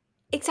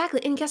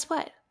 Exactly. And guess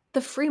what?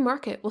 The free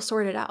market will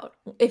sort it out.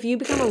 If you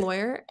become a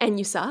lawyer and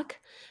you suck,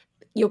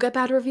 you'll get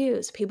bad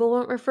reviews. People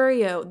won't refer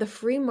you. The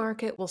free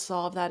market will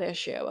solve that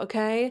issue,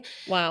 okay?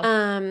 Wow,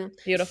 Um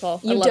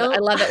beautiful. I you love it. I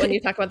don't love it when you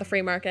talk about the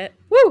free market.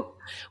 Woo.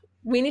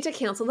 we need to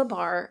cancel the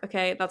bar,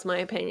 okay? That's my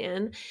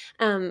opinion.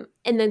 And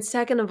then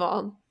second of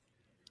all,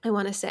 I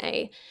want to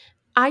say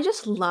I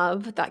just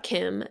love that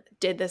Kim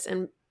did this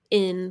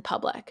in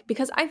public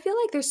because I feel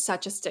like there's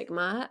such a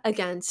stigma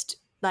against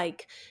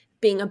like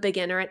being a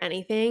beginner at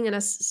anything, and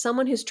as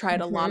someone who's tried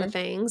a lot of Hmm.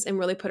 things and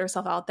really put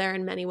herself out there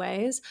in many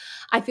ways,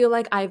 I feel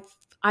like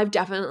I've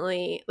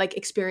definitely like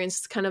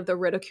experienced kind of the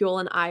ridicule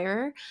and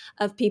ire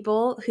of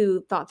people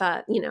who thought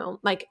that,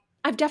 like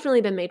I've definitely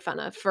been made fun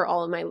of for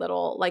all of my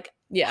little like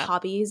Yeah.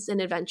 hobbies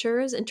and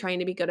adventures and trying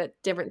to be good at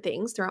different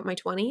things throughout my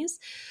 20s.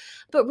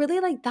 But really,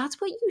 like that's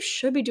what you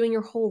should be doing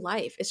your whole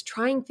life is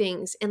trying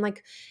things and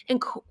like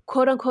and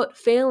quote unquote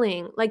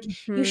failing. Like you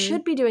Hmm.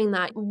 should be doing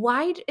that.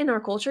 Why in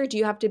our culture do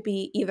you have to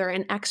be either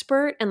an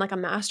expert and like a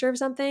master of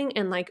something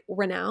and like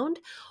renowned,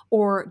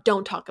 or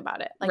don't talk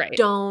about it? Like Right.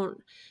 don't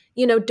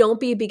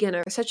be a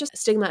beginner. There's such a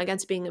stigma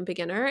against being a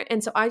beginner.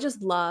 And so I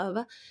just love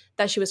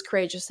that she was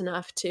courageous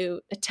enough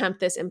to attempt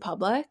this in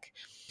public.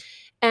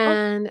 Oh,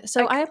 And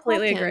so I I applaud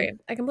completely Kim. agree.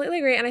 I completely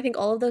agree, and I think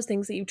all of those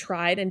things that you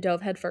tried and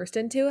dove headfirst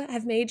into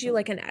have made you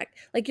like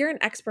like you're an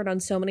expert on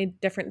so many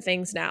different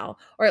things now,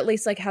 or at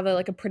least like have a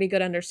like a pretty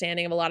good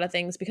understanding of a lot of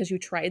things because you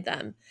tried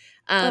them.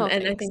 Oh,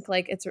 And I thanks. think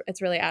like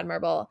it's really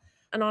admirable.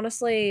 And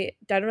honestly,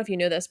 I don't know if you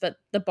knew this, but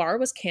the bar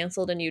was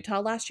canceled in Utah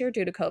last year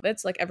due to COVID.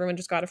 So like everyone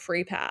just got a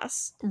free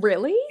pass.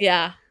 Really?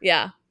 Yeah,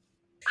 yeah.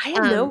 I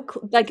had Um,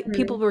 like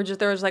people mhm. were just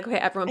there was like, okay,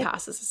 everyone I-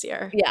 passes this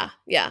year. yeah,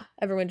 yeah.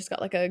 Everyone just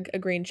got like a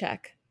green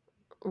check.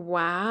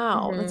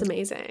 Wow, Mhm. that's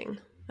amazing.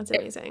 That's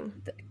amazing.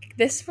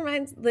 This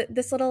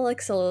little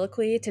like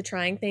soliloquy to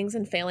trying things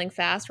and failing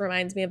fast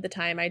reminds me of the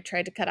time I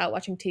tried to cut out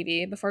watching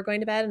TV before going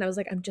to bed, and I was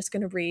like, I'm just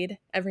gonna read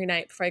every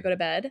night before I go to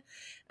bed.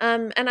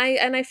 And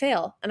I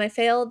fail, and I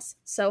failed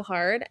so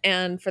hard,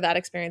 and for that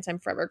experience I'm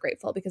forever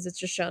grateful because it's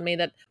just shown me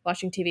that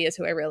watching TV is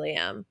who I really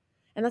am,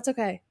 and that's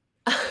okay.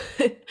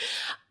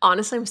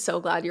 Honestly, I'm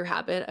so glad your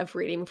habit of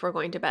reading before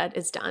going to bed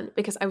is done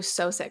because I was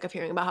so sick of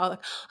hearing about how like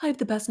I have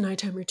the best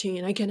nighttime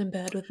routine. I get in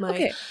bed with my,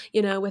 Okay,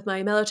 with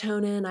my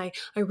melatonin.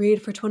 I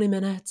read for 20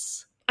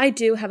 minutes. I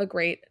do have a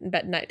great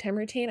nighttime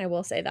routine, I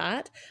will say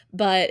that,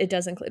 but it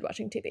does include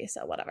watching TV,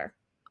 so whatever.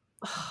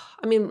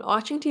 I mean,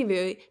 watching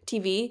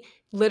TV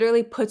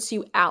literally puts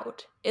you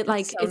out. It It's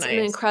like so it's an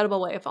nice.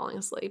 incredible way of falling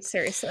asleep.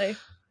 Seriously.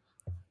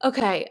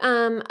 Okay.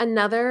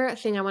 Another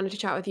thing I wanted to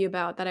chat with you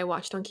about that I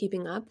watched on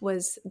Keeping Up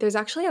was there's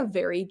actually a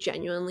very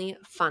genuinely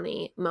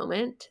funny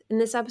moment in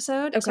this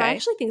episode. So I Okay.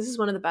 actually think this is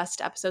one of the best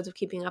episodes of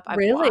Keeping Up I've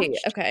Really?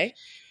 watched. Okay.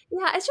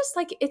 Yeah, it's just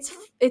like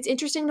it's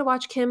interesting to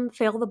watch Kim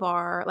fail the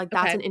bar. Like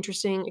that's Okay. an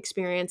interesting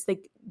experience.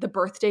 Like the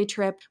birthday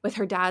trip with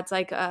her dad's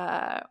like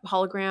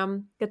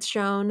hologram gets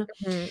shown.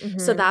 Mhm,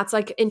 So mhm. that's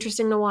like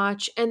interesting to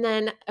watch. And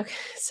then okay,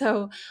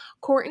 so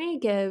Courtney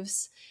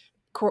gives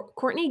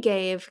Courtney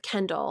gave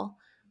Kendall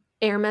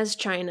Hermes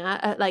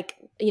china, like,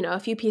 a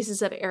few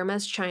pieces of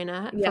Hermes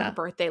china for her Yeah.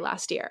 birthday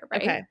last year, right?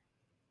 Okay.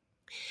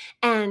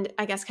 And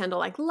I guess Kendall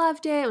like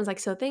loved it and was like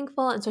so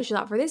thankful. And so she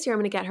thought for this year, I'm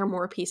going to get her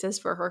more pieces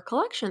for her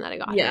collection that I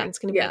got her. Yeah. And it's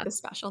going to be like Yeah. this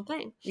special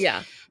thing.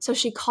 Yeah. So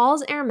she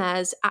calls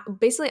Hermes,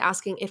 basically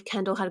asking if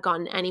Kendall had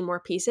gotten any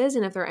more pieces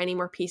and if there are any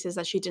more pieces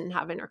that she didn't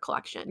have in her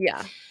collection.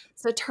 Yeah.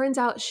 So it turns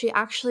out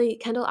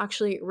Kendall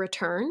actually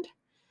returned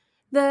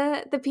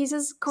the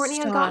pieces Courtney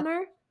had gotten Stop.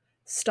 her.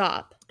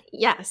 Stop.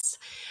 Yes.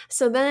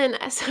 So then,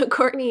 so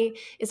Courtney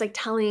is like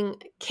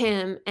telling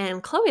Kim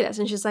and Chloe this,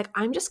 and she's like,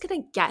 I'm just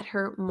gonna get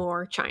her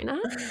more china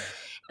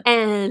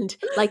and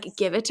like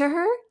give it to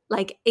her.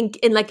 Like, and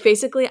like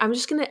basically, I'm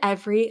just gonna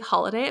every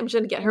holiday, I'm just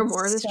gonna get her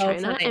more of It's this so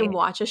china and funny.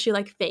 watch as she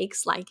like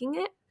fakes liking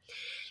it.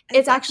 I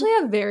It's actually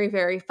a very,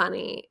 very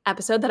funny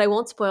episode that I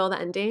won't spoil the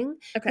ending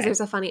because okay. there's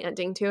a funny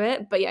ending to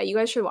it. But yeah, you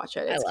guys should watch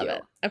it. I It's love cute.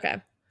 it. Okay.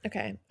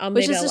 Okay. Which Maybe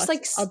is I'll just watch.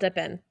 like I'll dip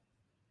in.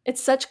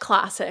 it's such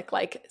classic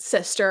like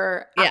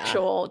sister Yeah.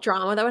 actual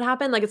drama that would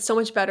happen. Like it's so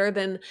much better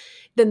than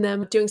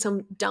them doing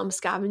some dumb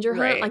scavenger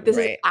hunt. Right. Like this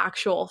is Right.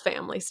 actual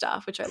family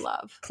stuff, which I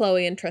love.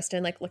 Chloe and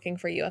Tristan like looking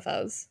for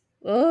UFOs.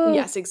 Oh.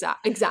 Yes,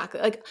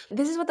 exactly. Like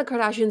this is what the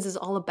Kardashians is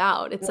all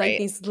about. It's like Right.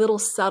 these little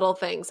subtle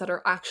things that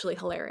are actually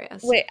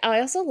hilarious. Wait,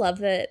 I also love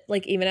that,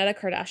 like, even at a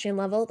Kardashian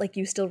level, like,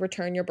 you still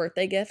return your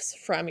birthday gifts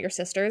from your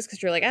sisters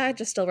because you're like, I'd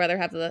just still rather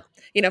have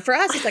for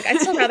us, it's like, I'd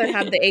still rather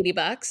have the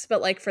 $80,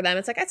 but, like, for them,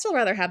 it's like, I'd still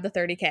rather have the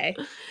 30K,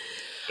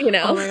 you Oh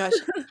know? my gosh.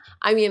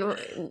 I mean,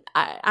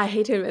 I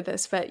hate to admit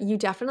this, but you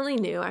definitely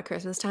knew at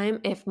Christmas time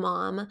if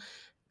mom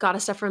got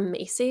us stuff from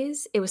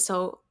Macy's, it was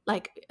so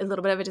like a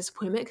little bit of a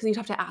disappointment because you'd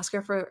have to ask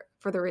her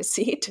for the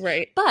receipt.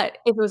 Right. But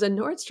if it was a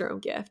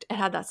Nordstrom gift, it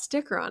had that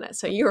sticker on it,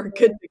 so you were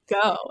good to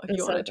go if It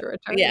you was so wanted good. to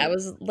return Yeah, it it.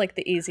 was like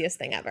the easiest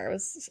thing ever. It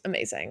was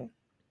amazing.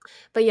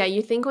 But yeah,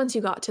 you think once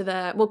you got to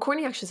the well,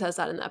 Courtney actually says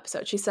that in the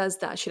episode. She says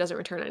that she doesn't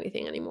return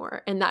anything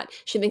anymore and that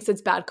she thinks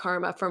it's bad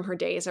karma from her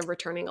days of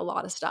returning a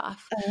lot of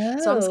stuff.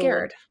 So I'm Oh.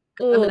 scared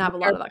because I'm Oh, gonna have a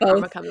lot of that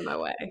karma coming my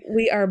way.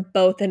 we are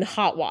both in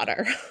hot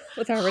water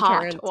with our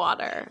Hot returns.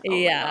 water. Oh my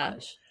Yeah.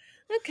 gosh.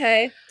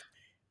 Okay.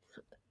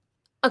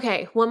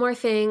 Okay, one more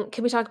thing.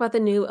 Can we talk about the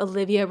new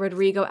Olivia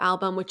Rodrigo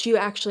album, which you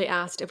actually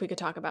asked if we could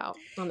talk about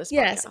on this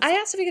Yes, I podcast?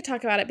 asked if we could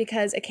talk about it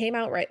because it came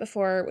out right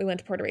before we went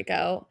to Puerto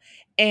Rico,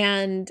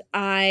 and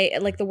I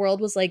like the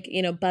world was like,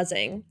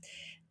 buzzing.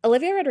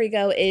 Olivia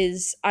Rodrigo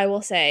is, I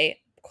will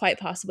say, quite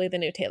possibly the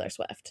new Taylor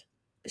Swift.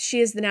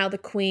 She is now the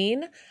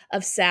queen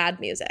of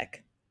sad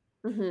music.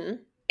 Hmm.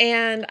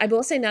 And I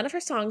will say none of her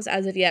songs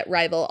as of yet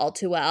rival All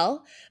Too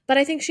Well, but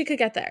I think she could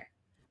get there.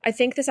 I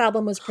think this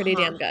album was pretty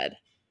Huh. damn good.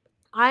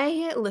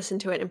 I listened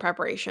to it in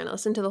preparation. I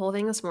listened to the whole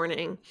thing this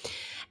morning.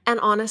 And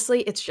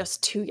honestly, it's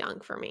just too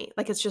young for me.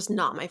 Like, it's just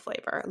not my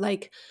flavor.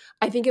 Like,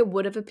 I think it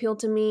would have appealed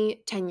to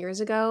me 10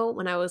 years ago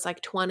when I was like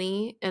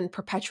 20 and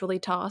perpetually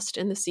tossed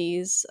in the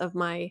seas of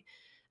like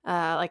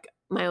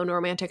my own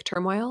romantic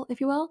turmoil, if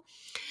you will.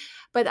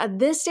 But at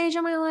this stage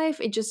of my life,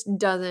 it just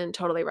doesn't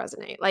totally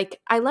resonate. Like,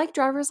 I like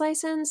Driver's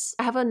License.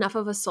 I have enough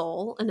of a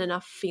soul and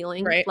enough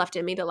feeling Right. left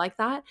in me to like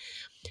that.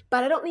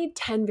 But I don't need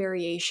 10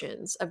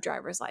 variations of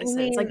Driver's I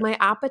License. Like, mean, my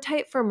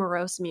appetite for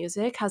morose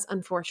music has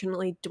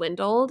unfortunately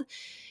dwindled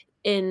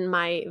in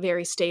my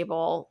very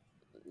stable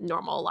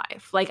normal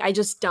life. Like, I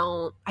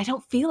don't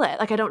feel it.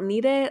 Like, I don't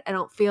need it. I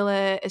don't feel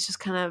it. It's just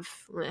kind of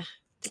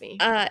to me.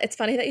 it's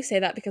funny that you say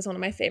that because one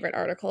of my favorite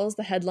articles,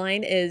 the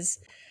headline is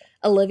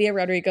Olivia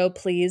Rodrigo,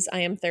 please,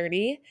 I am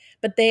 30.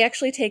 But they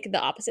actually take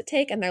the opposite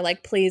take and they're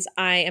like, please,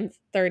 I am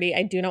 30.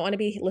 I do not want to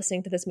be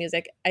listening to this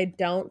music. I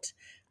don't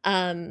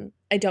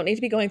need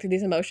to be going through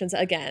these emotions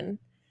again.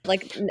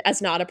 Like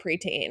as not a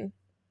preteen.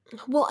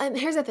 Well, and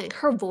here's the thing.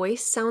 Her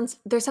voice sounds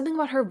there's something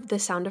about the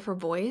sound of her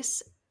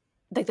voice,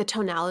 like the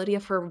tonality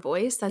of her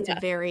voice that's Yeah.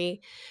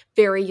 very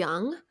very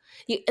young.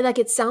 Like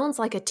it sounds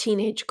like a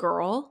teenage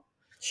girl,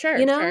 Sure,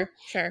 you know? sure,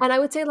 sure. And I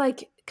would say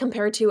like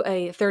compared to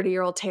a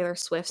 30-year-old Taylor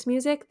Swift's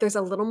music, there's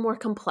a little more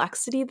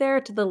complexity there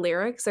to the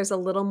lyrics. There's a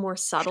little more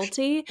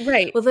subtlety.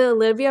 Right. With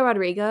Olivia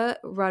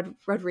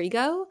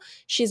Rodrigo,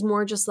 she's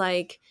more just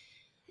like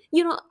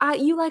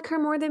you like her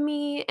more than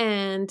me,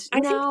 and I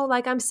think now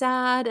like I'm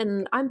sad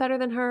and I'm better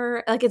than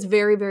her. Like it's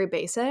very, very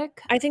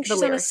basic, I think the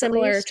she's on a lyrics at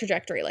similar least.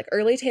 trajectory. Like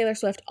early Taylor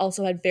Swift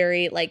also had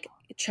very like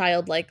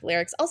childlike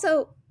lyrics.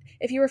 Also,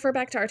 if you refer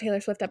back to our Taylor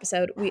Swift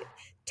episode, we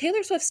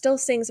Taylor Swift still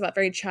sings about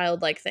very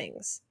childlike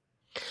things.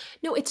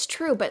 No, it's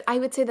true, but I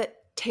would say that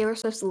Taylor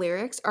Swift's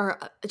lyrics are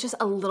just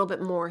a little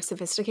bit more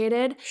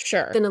sophisticated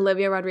Sure. than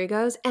Olivia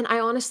Rodrigo's, and I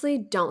honestly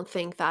don't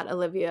think that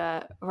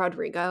Olivia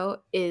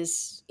Rodrigo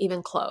is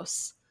even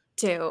close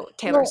to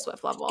Taylor Well,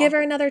 Swift give level.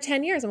 her another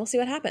 10 years and we'll see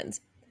what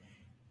happens.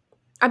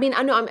 I mean,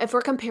 I know if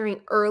we're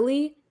comparing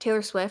early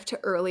Taylor Swift to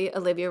early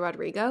Olivia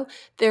Rodrigo,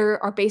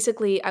 there are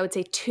basically, I would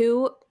say,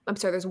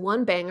 there's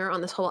one banger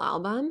on this whole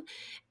album,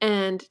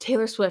 and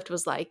Taylor Swift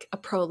was like a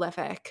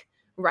prolific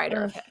writer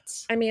Ugh. of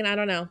hits. I mean, I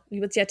don't know.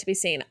 It's yet to be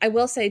seen. I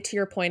will say to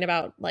your point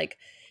about like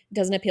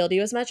doesn't appeal to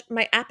you as much.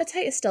 My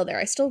appetite is still there.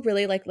 I still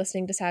really like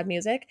listening to sad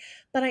music,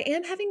 but I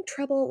am having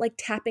trouble like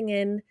tapping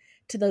in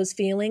to those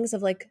feelings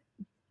of like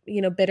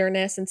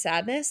bitterness and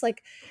sadness.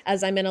 Like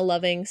as I'm in a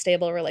loving,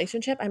 stable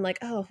relationship, I'm like,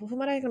 oh,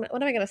 what am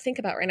I gonna think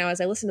about right now as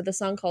I listen to the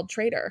song called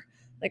Traitor?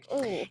 Like,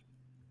 oh,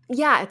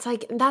 Yeah, it's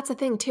like that's the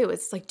thing too.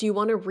 It's like, do you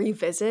want to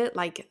revisit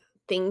like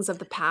things of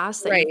the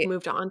past that you've right.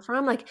 moved on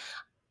from? Like,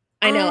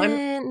 I know.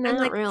 I'm not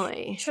like,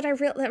 really.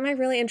 am I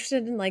really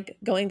interested in like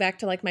going back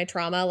to like my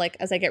trauma like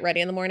as I get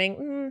ready in the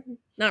morning?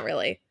 Not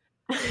really.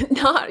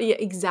 Not yeah,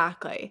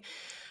 exactly.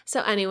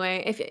 So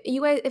anyway,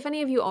 if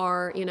any of you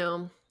are,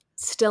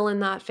 still in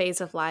that phase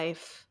of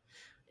life,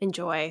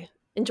 enjoy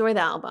the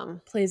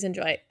album. Please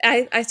enjoy.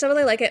 I still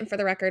really like it. And for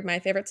the record, my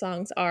favorite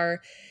songs are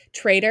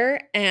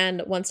Traitor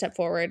and One Step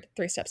Forward,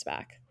 Three Steps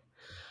Back.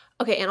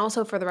 Okay, and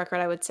also for the record,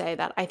 I would say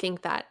that I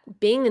think that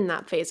being in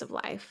that phase of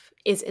life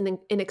is an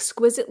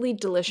exquisitely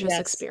delicious Yes.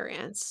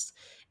 experience.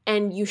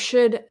 And you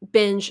should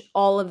binge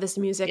all of this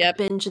music, Yep.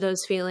 binge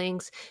those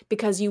feelings,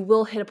 because you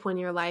will hit a point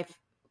in your life,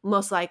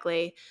 most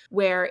likely,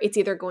 where it's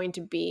either going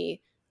to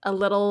be a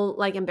little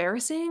like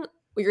embarrassing,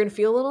 or you're going to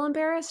feel a little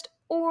embarrassed,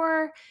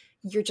 or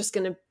you're just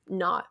going to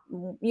not,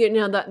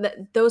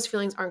 that those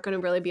feelings aren't going to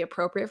really be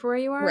appropriate for where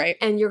you are. Right.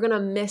 And you're going to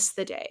miss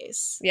the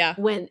days Yeah.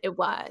 when it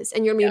was,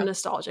 and you're going to Yeah. be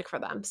nostalgic for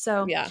them.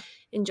 So Yeah.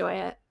 enjoy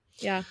it.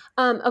 Yeah.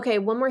 Okay,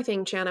 one more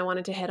thing, Chan, I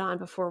wanted to hit on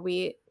before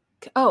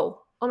oh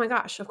my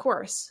gosh, of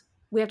course.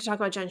 We have to talk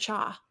about Jen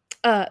Shah.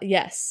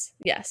 Yes.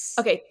 Yes.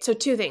 Okay, so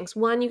two things.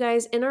 One, you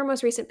guys, in our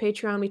most recent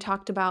Patreon, we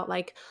talked about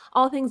like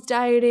all things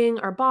dieting,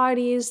 our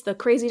bodies, the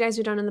crazy diets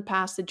we've done in the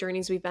past, the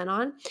journeys we've been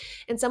on.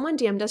 And someone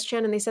DM'd us,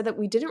 Chan, and they said that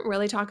we didn't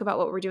really talk about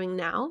what we're doing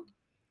now.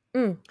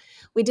 Mm,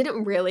 We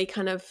didn't really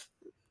kind of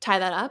tie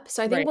that up.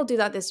 So I think right. we'll do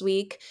that this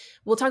week.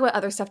 We'll talk about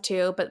other stuff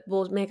too, but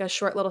we'll make a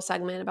short little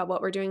segment about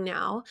what we're doing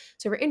now.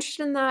 So if you're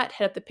interested in that,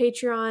 hit up the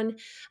Patreon.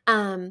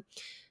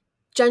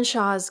 Jen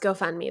Shah's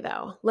GoFundMe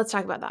though. Let's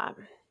talk about that.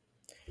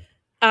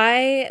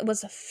 I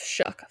was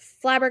shook,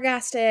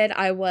 flabbergasted.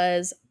 I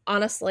was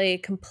honestly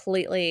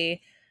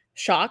completely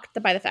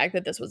shocked by the fact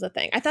that this was a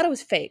thing. I thought it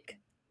was fake.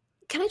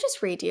 Can I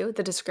just read you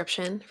the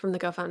description from the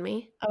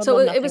GoFundMe? I would So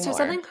love it was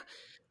nothing just more.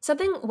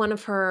 something one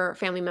of her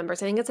family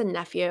members, I think it's a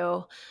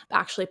nephew,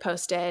 actually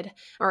posted,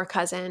 or a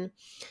cousin.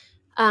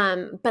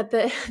 But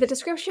the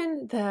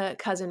description the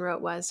cousin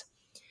wrote was,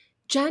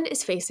 Jen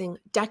is facing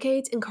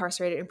decades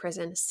incarcerated in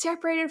prison,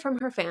 separated from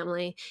her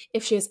family.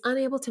 If she is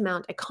unable to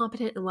mount a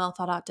competent and well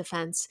thought out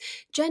defense,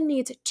 Jen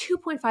needs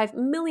 $2.5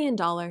 million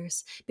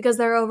because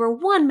there are over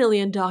 1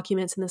 million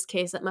documents in this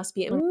case that must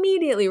be Mm,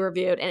 immediately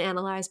reviewed and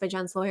analyzed by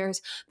Jen's lawyers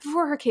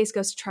before her case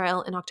goes to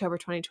trial in October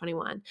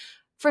 2021.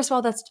 First of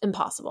all, that's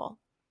impossible.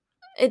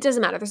 It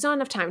doesn't matter. There's not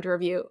enough time to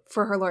review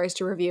for her lawyers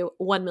to review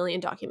 1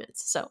 million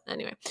documents. So,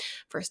 anyway,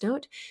 first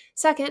note.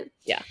 Second,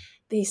 yeah.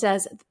 he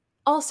says,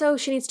 also,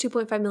 she needs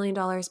 $2.5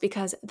 million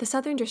because the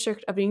Southern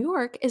District of New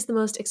York is the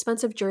most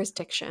expensive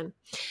jurisdiction.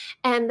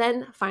 And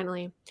then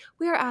finally,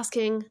 we are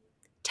asking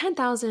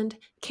 10,000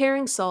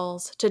 caring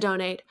souls to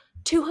donate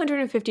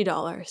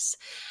 $250.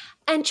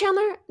 And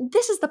Chandler,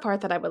 this is the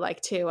part that I would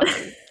like to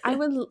I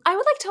would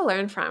like to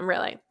learn from,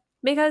 really.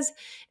 Because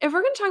if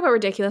we're going to talk about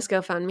ridiculous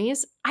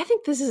GoFundMes, I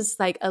think this is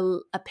like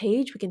a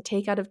page we can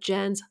take out of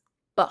Jen's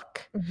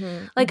book.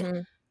 Mm-hmm, Like, mm-hmm.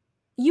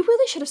 you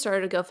really should have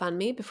started a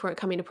GoFundMe before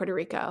coming to Puerto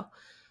Rico.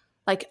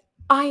 Like,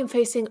 I am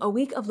facing a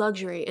week of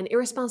luxury and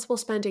irresponsible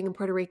spending in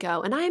Puerto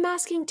Rico, and I am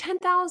asking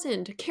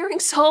 10,000 caring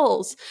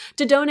souls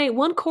to donate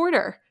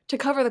 $1/4 to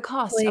cover the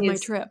costs of my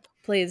Please, trip.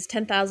 please,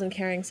 10,000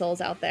 caring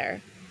souls out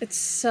there. It's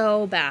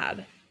so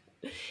bad.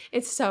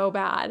 It's so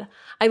bad.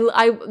 I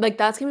like,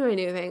 that's gonna be my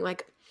new thing.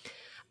 Like,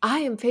 I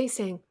am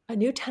facing a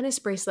new tennis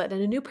bracelet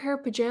and a new pair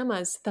of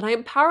pajamas that I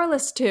am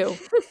powerless to.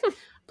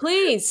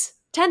 Please,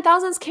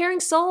 10,000 caring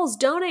souls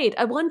donate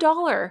at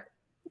 $1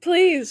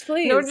 Please,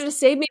 in order please. to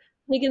save me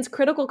Megan's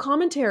critical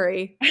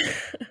commentary.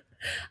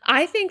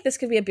 I think this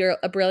could be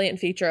a brilliant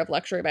feature of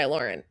Luxury by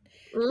Lauren.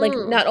 Like,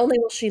 Mm. not only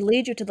will she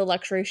lead you to the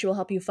luxury, she will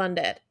help you fund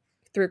it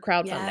through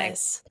crowdfunding.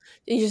 Yes.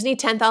 You just need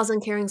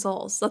 10,000 caring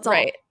souls. That's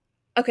Right.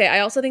 all. Okay, I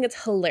also think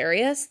it's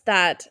hilarious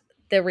that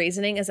the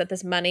reasoning is that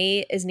this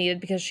money is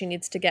needed because she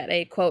needs to get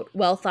a, quote,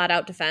 well thought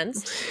out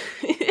defense.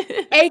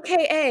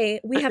 AKA,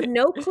 we have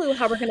no clue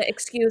how we're going to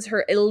excuse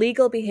her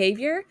illegal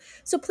behavior.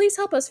 So please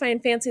help us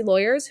find fancy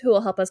lawyers who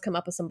will help us come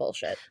up with some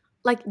bullshit.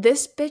 Like,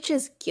 this bitch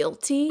is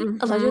guilty,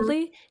 Mhm.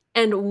 allegedly,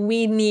 and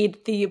we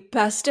need the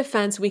best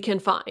defense we can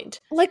find.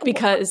 Like,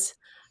 Because,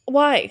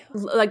 why?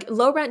 like,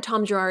 low rent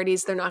Tom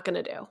Girardi's, they're not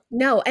going to do.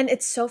 No, and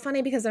it's so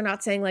funny because they're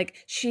not saying like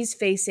she's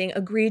facing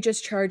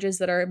egregious charges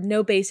that are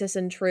no basis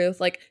in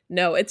truth. Like,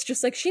 no, it's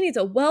just like she needs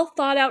a well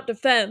thought out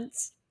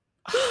defense.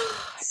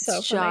 It's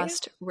So funny.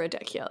 just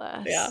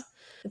ridiculous. Yeah.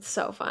 It's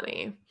so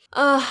funny.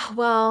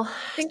 Well,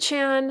 Think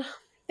Chan,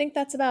 think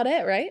that's about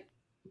it, right?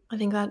 I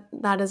think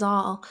that is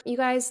all. You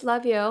guys,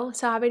 love you.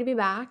 So happy to be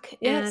back.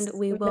 Yes, And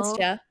we've missed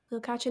you.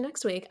 we'll catch you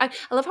next week. I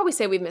love how we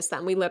say we've missed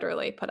them. We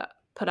literally put out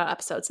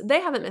episodes.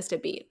 They haven't missed a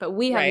beat, but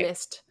we have Right.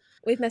 missed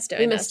We've missed we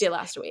doing missed this. you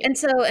last week.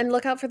 And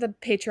look out for the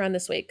Patreon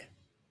this week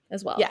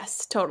as well.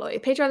 Yes, totally.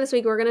 Patreon this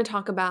week, we're going to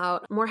talk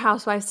about more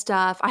housewife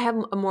stuff. I have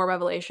more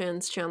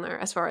revelations, Chandler,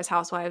 as far as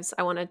housewives.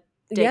 I want to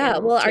dig Yeah.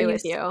 Well, into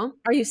with you.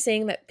 are you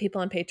seeing that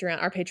people on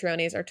Patreon, our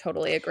Patreonies, are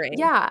totally agreeing?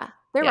 Yeah,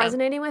 they're Yeah.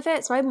 resonating with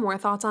it. So I have more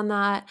thoughts on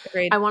that.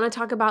 Agreed. I want to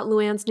talk about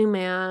Luann's new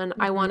man.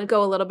 I want to Mhm.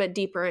 go a little bit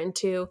deeper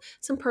into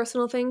some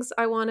personal things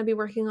I want to be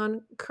working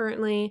on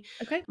currently.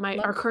 Okay.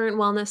 Our current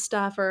wellness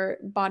stuff or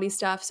body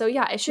stuff. So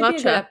yeah, it should be a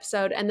good Matcha.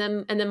 episode, and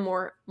then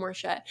more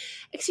shit.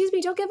 Excuse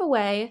me, don't give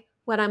away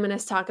what I'm going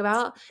to talk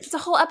about. It's a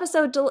whole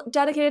episode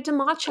dedicated to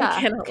matcha.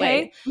 I cannot Okay,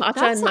 wait.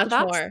 Matcha and much more.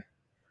 that's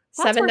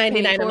worth paying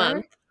 $7.99 a for.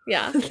 month.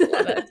 Yeah.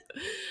 Love it.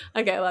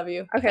 Okay, love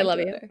you. Okay, Talk love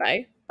to you. later.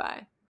 Bye.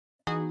 Bye.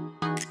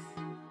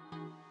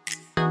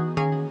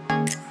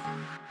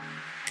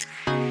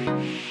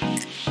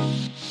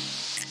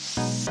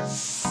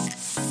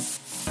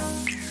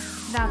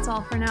 That's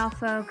all for now,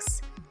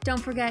 folks. Don't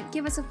forget,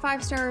 give us a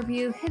 5-star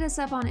review, hit us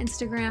up on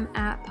Instagram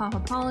at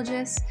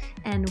Popapologists,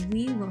 and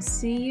we will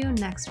see you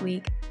next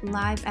week,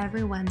 live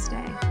every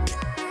Wednesday.